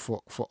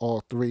for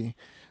all 3,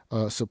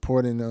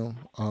 supporting them.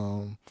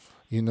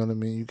 You know what I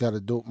mean? You got a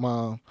dope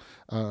mom,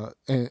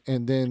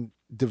 and then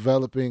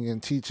developing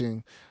and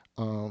teaching,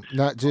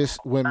 not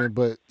just women,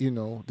 but you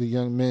know the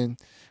young men,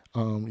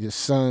 your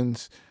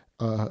sons.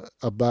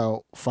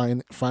 About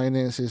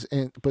finances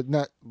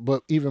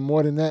but even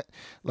more than that,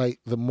 like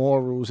the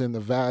morals and the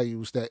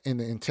values that and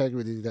the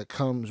integrity that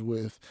comes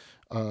with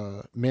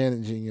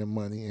managing your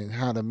money and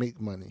how to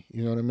make money.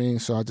 You know what I mean?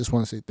 So I just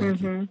want to say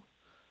thank you.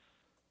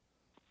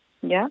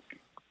 Yep.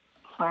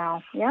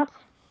 Wow. Yep.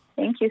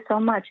 Thank you so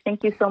much.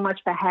 Thank you so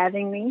much for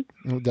having me.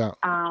 No doubt.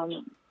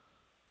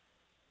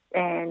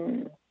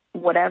 And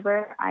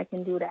whatever I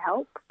can do to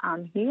help,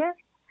 I'm here.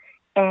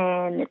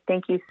 And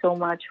thank you so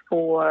much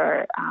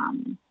for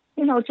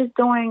just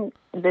doing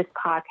this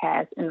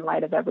podcast in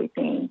light of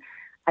everything,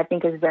 I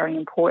think is very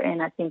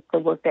important. I think the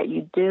work that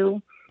you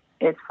do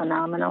is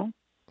phenomenal.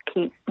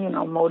 Keep,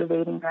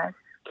 motivating us.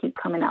 Keep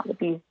coming out with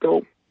these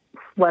dope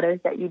sweaters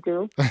that you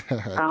do.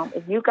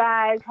 If you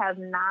guys have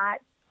not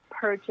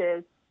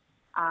purchased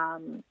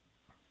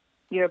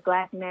your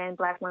Black Men,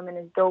 Black Women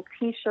is Dope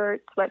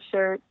t-shirt,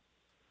 sweatshirt,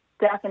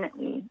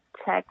 definitely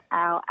check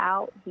Al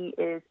out. He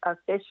is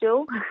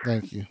official.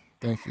 Thank you.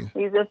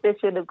 He's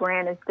official. The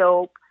brand is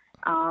dope.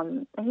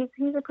 And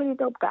he's a pretty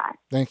dope guy.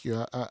 Thank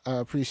you. I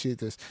appreciate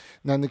this.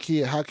 Now,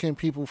 Nakia, how can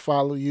people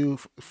follow you,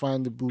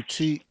 find the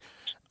boutique?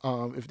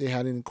 If they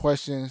had any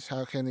questions,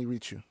 how can they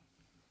reach you?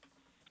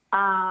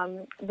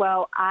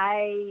 Well,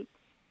 I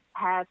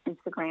have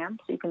Instagram,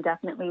 so you can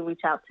definitely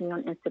reach out to me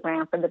on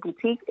Instagram. For the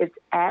boutique, it's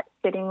at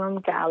Fitting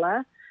Room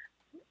Gala.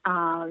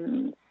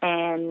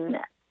 And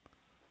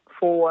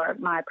for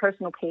my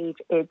personal page,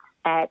 it's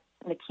at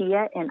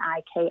Nikia,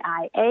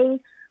 Nikia,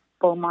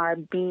 Bomar,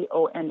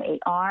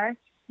 Bomar.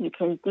 You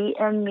can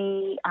DM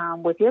me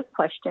with your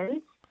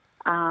questions.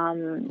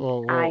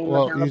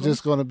 Well, you're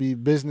just going to be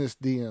business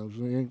DMs.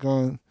 We ain't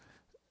going.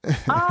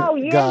 Oh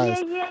yeah,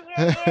 guys.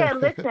 yeah.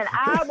 Listen,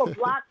 I'll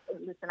block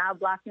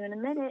you in a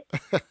minute.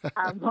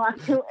 I'll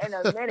block you in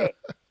a minute.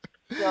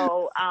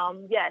 So,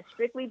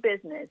 strictly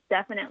business.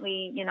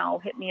 Definitely,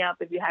 hit me up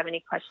if you have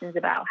any questions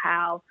about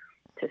how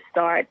to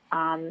start,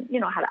 how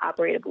to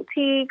operate a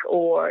boutique,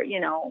 or,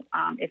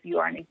 if you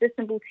are an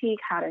existing boutique,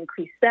 how to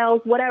increase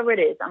sales, whatever it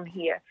is, I'm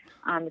here.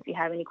 If you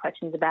have any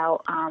questions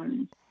about,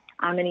 I'm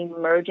an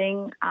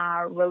emerging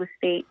real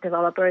estate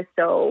developer,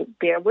 so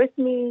bear with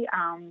me.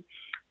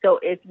 So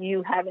if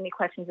you have any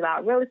questions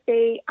about real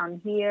estate,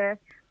 I'm here.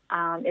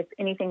 If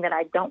anything that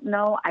I don't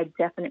know, I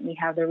definitely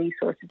have the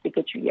resources to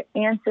get you your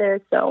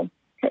answers. So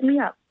hit me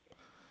up.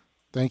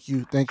 Thank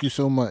you. Thank you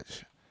so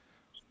much.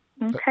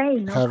 Okay,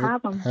 no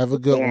problem. Have a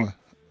good one.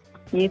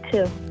 You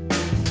too.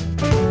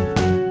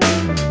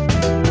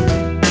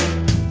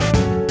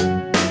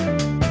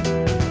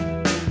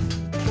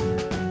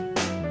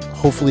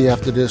 Hopefully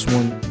after this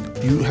one,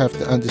 you have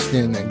to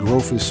understand that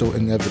growth is so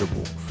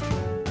inevitable.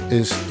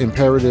 It's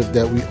imperative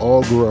that we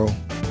all grow.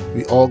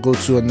 We all go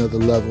to another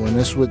level. And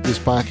that's what this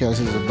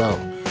podcast is about.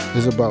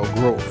 It's about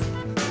growth.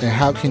 And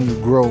how can you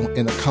grow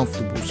in a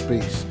comfortable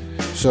space?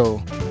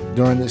 So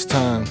during this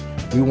time,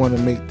 we want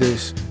to make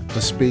this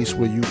a space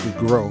where you could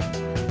grow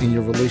in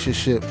your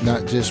relationship,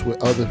 not just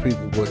with other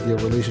people, but your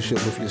relationship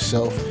with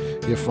yourself,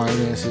 your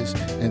finances,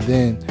 and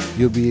then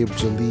you'll be able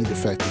to lead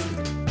effectively.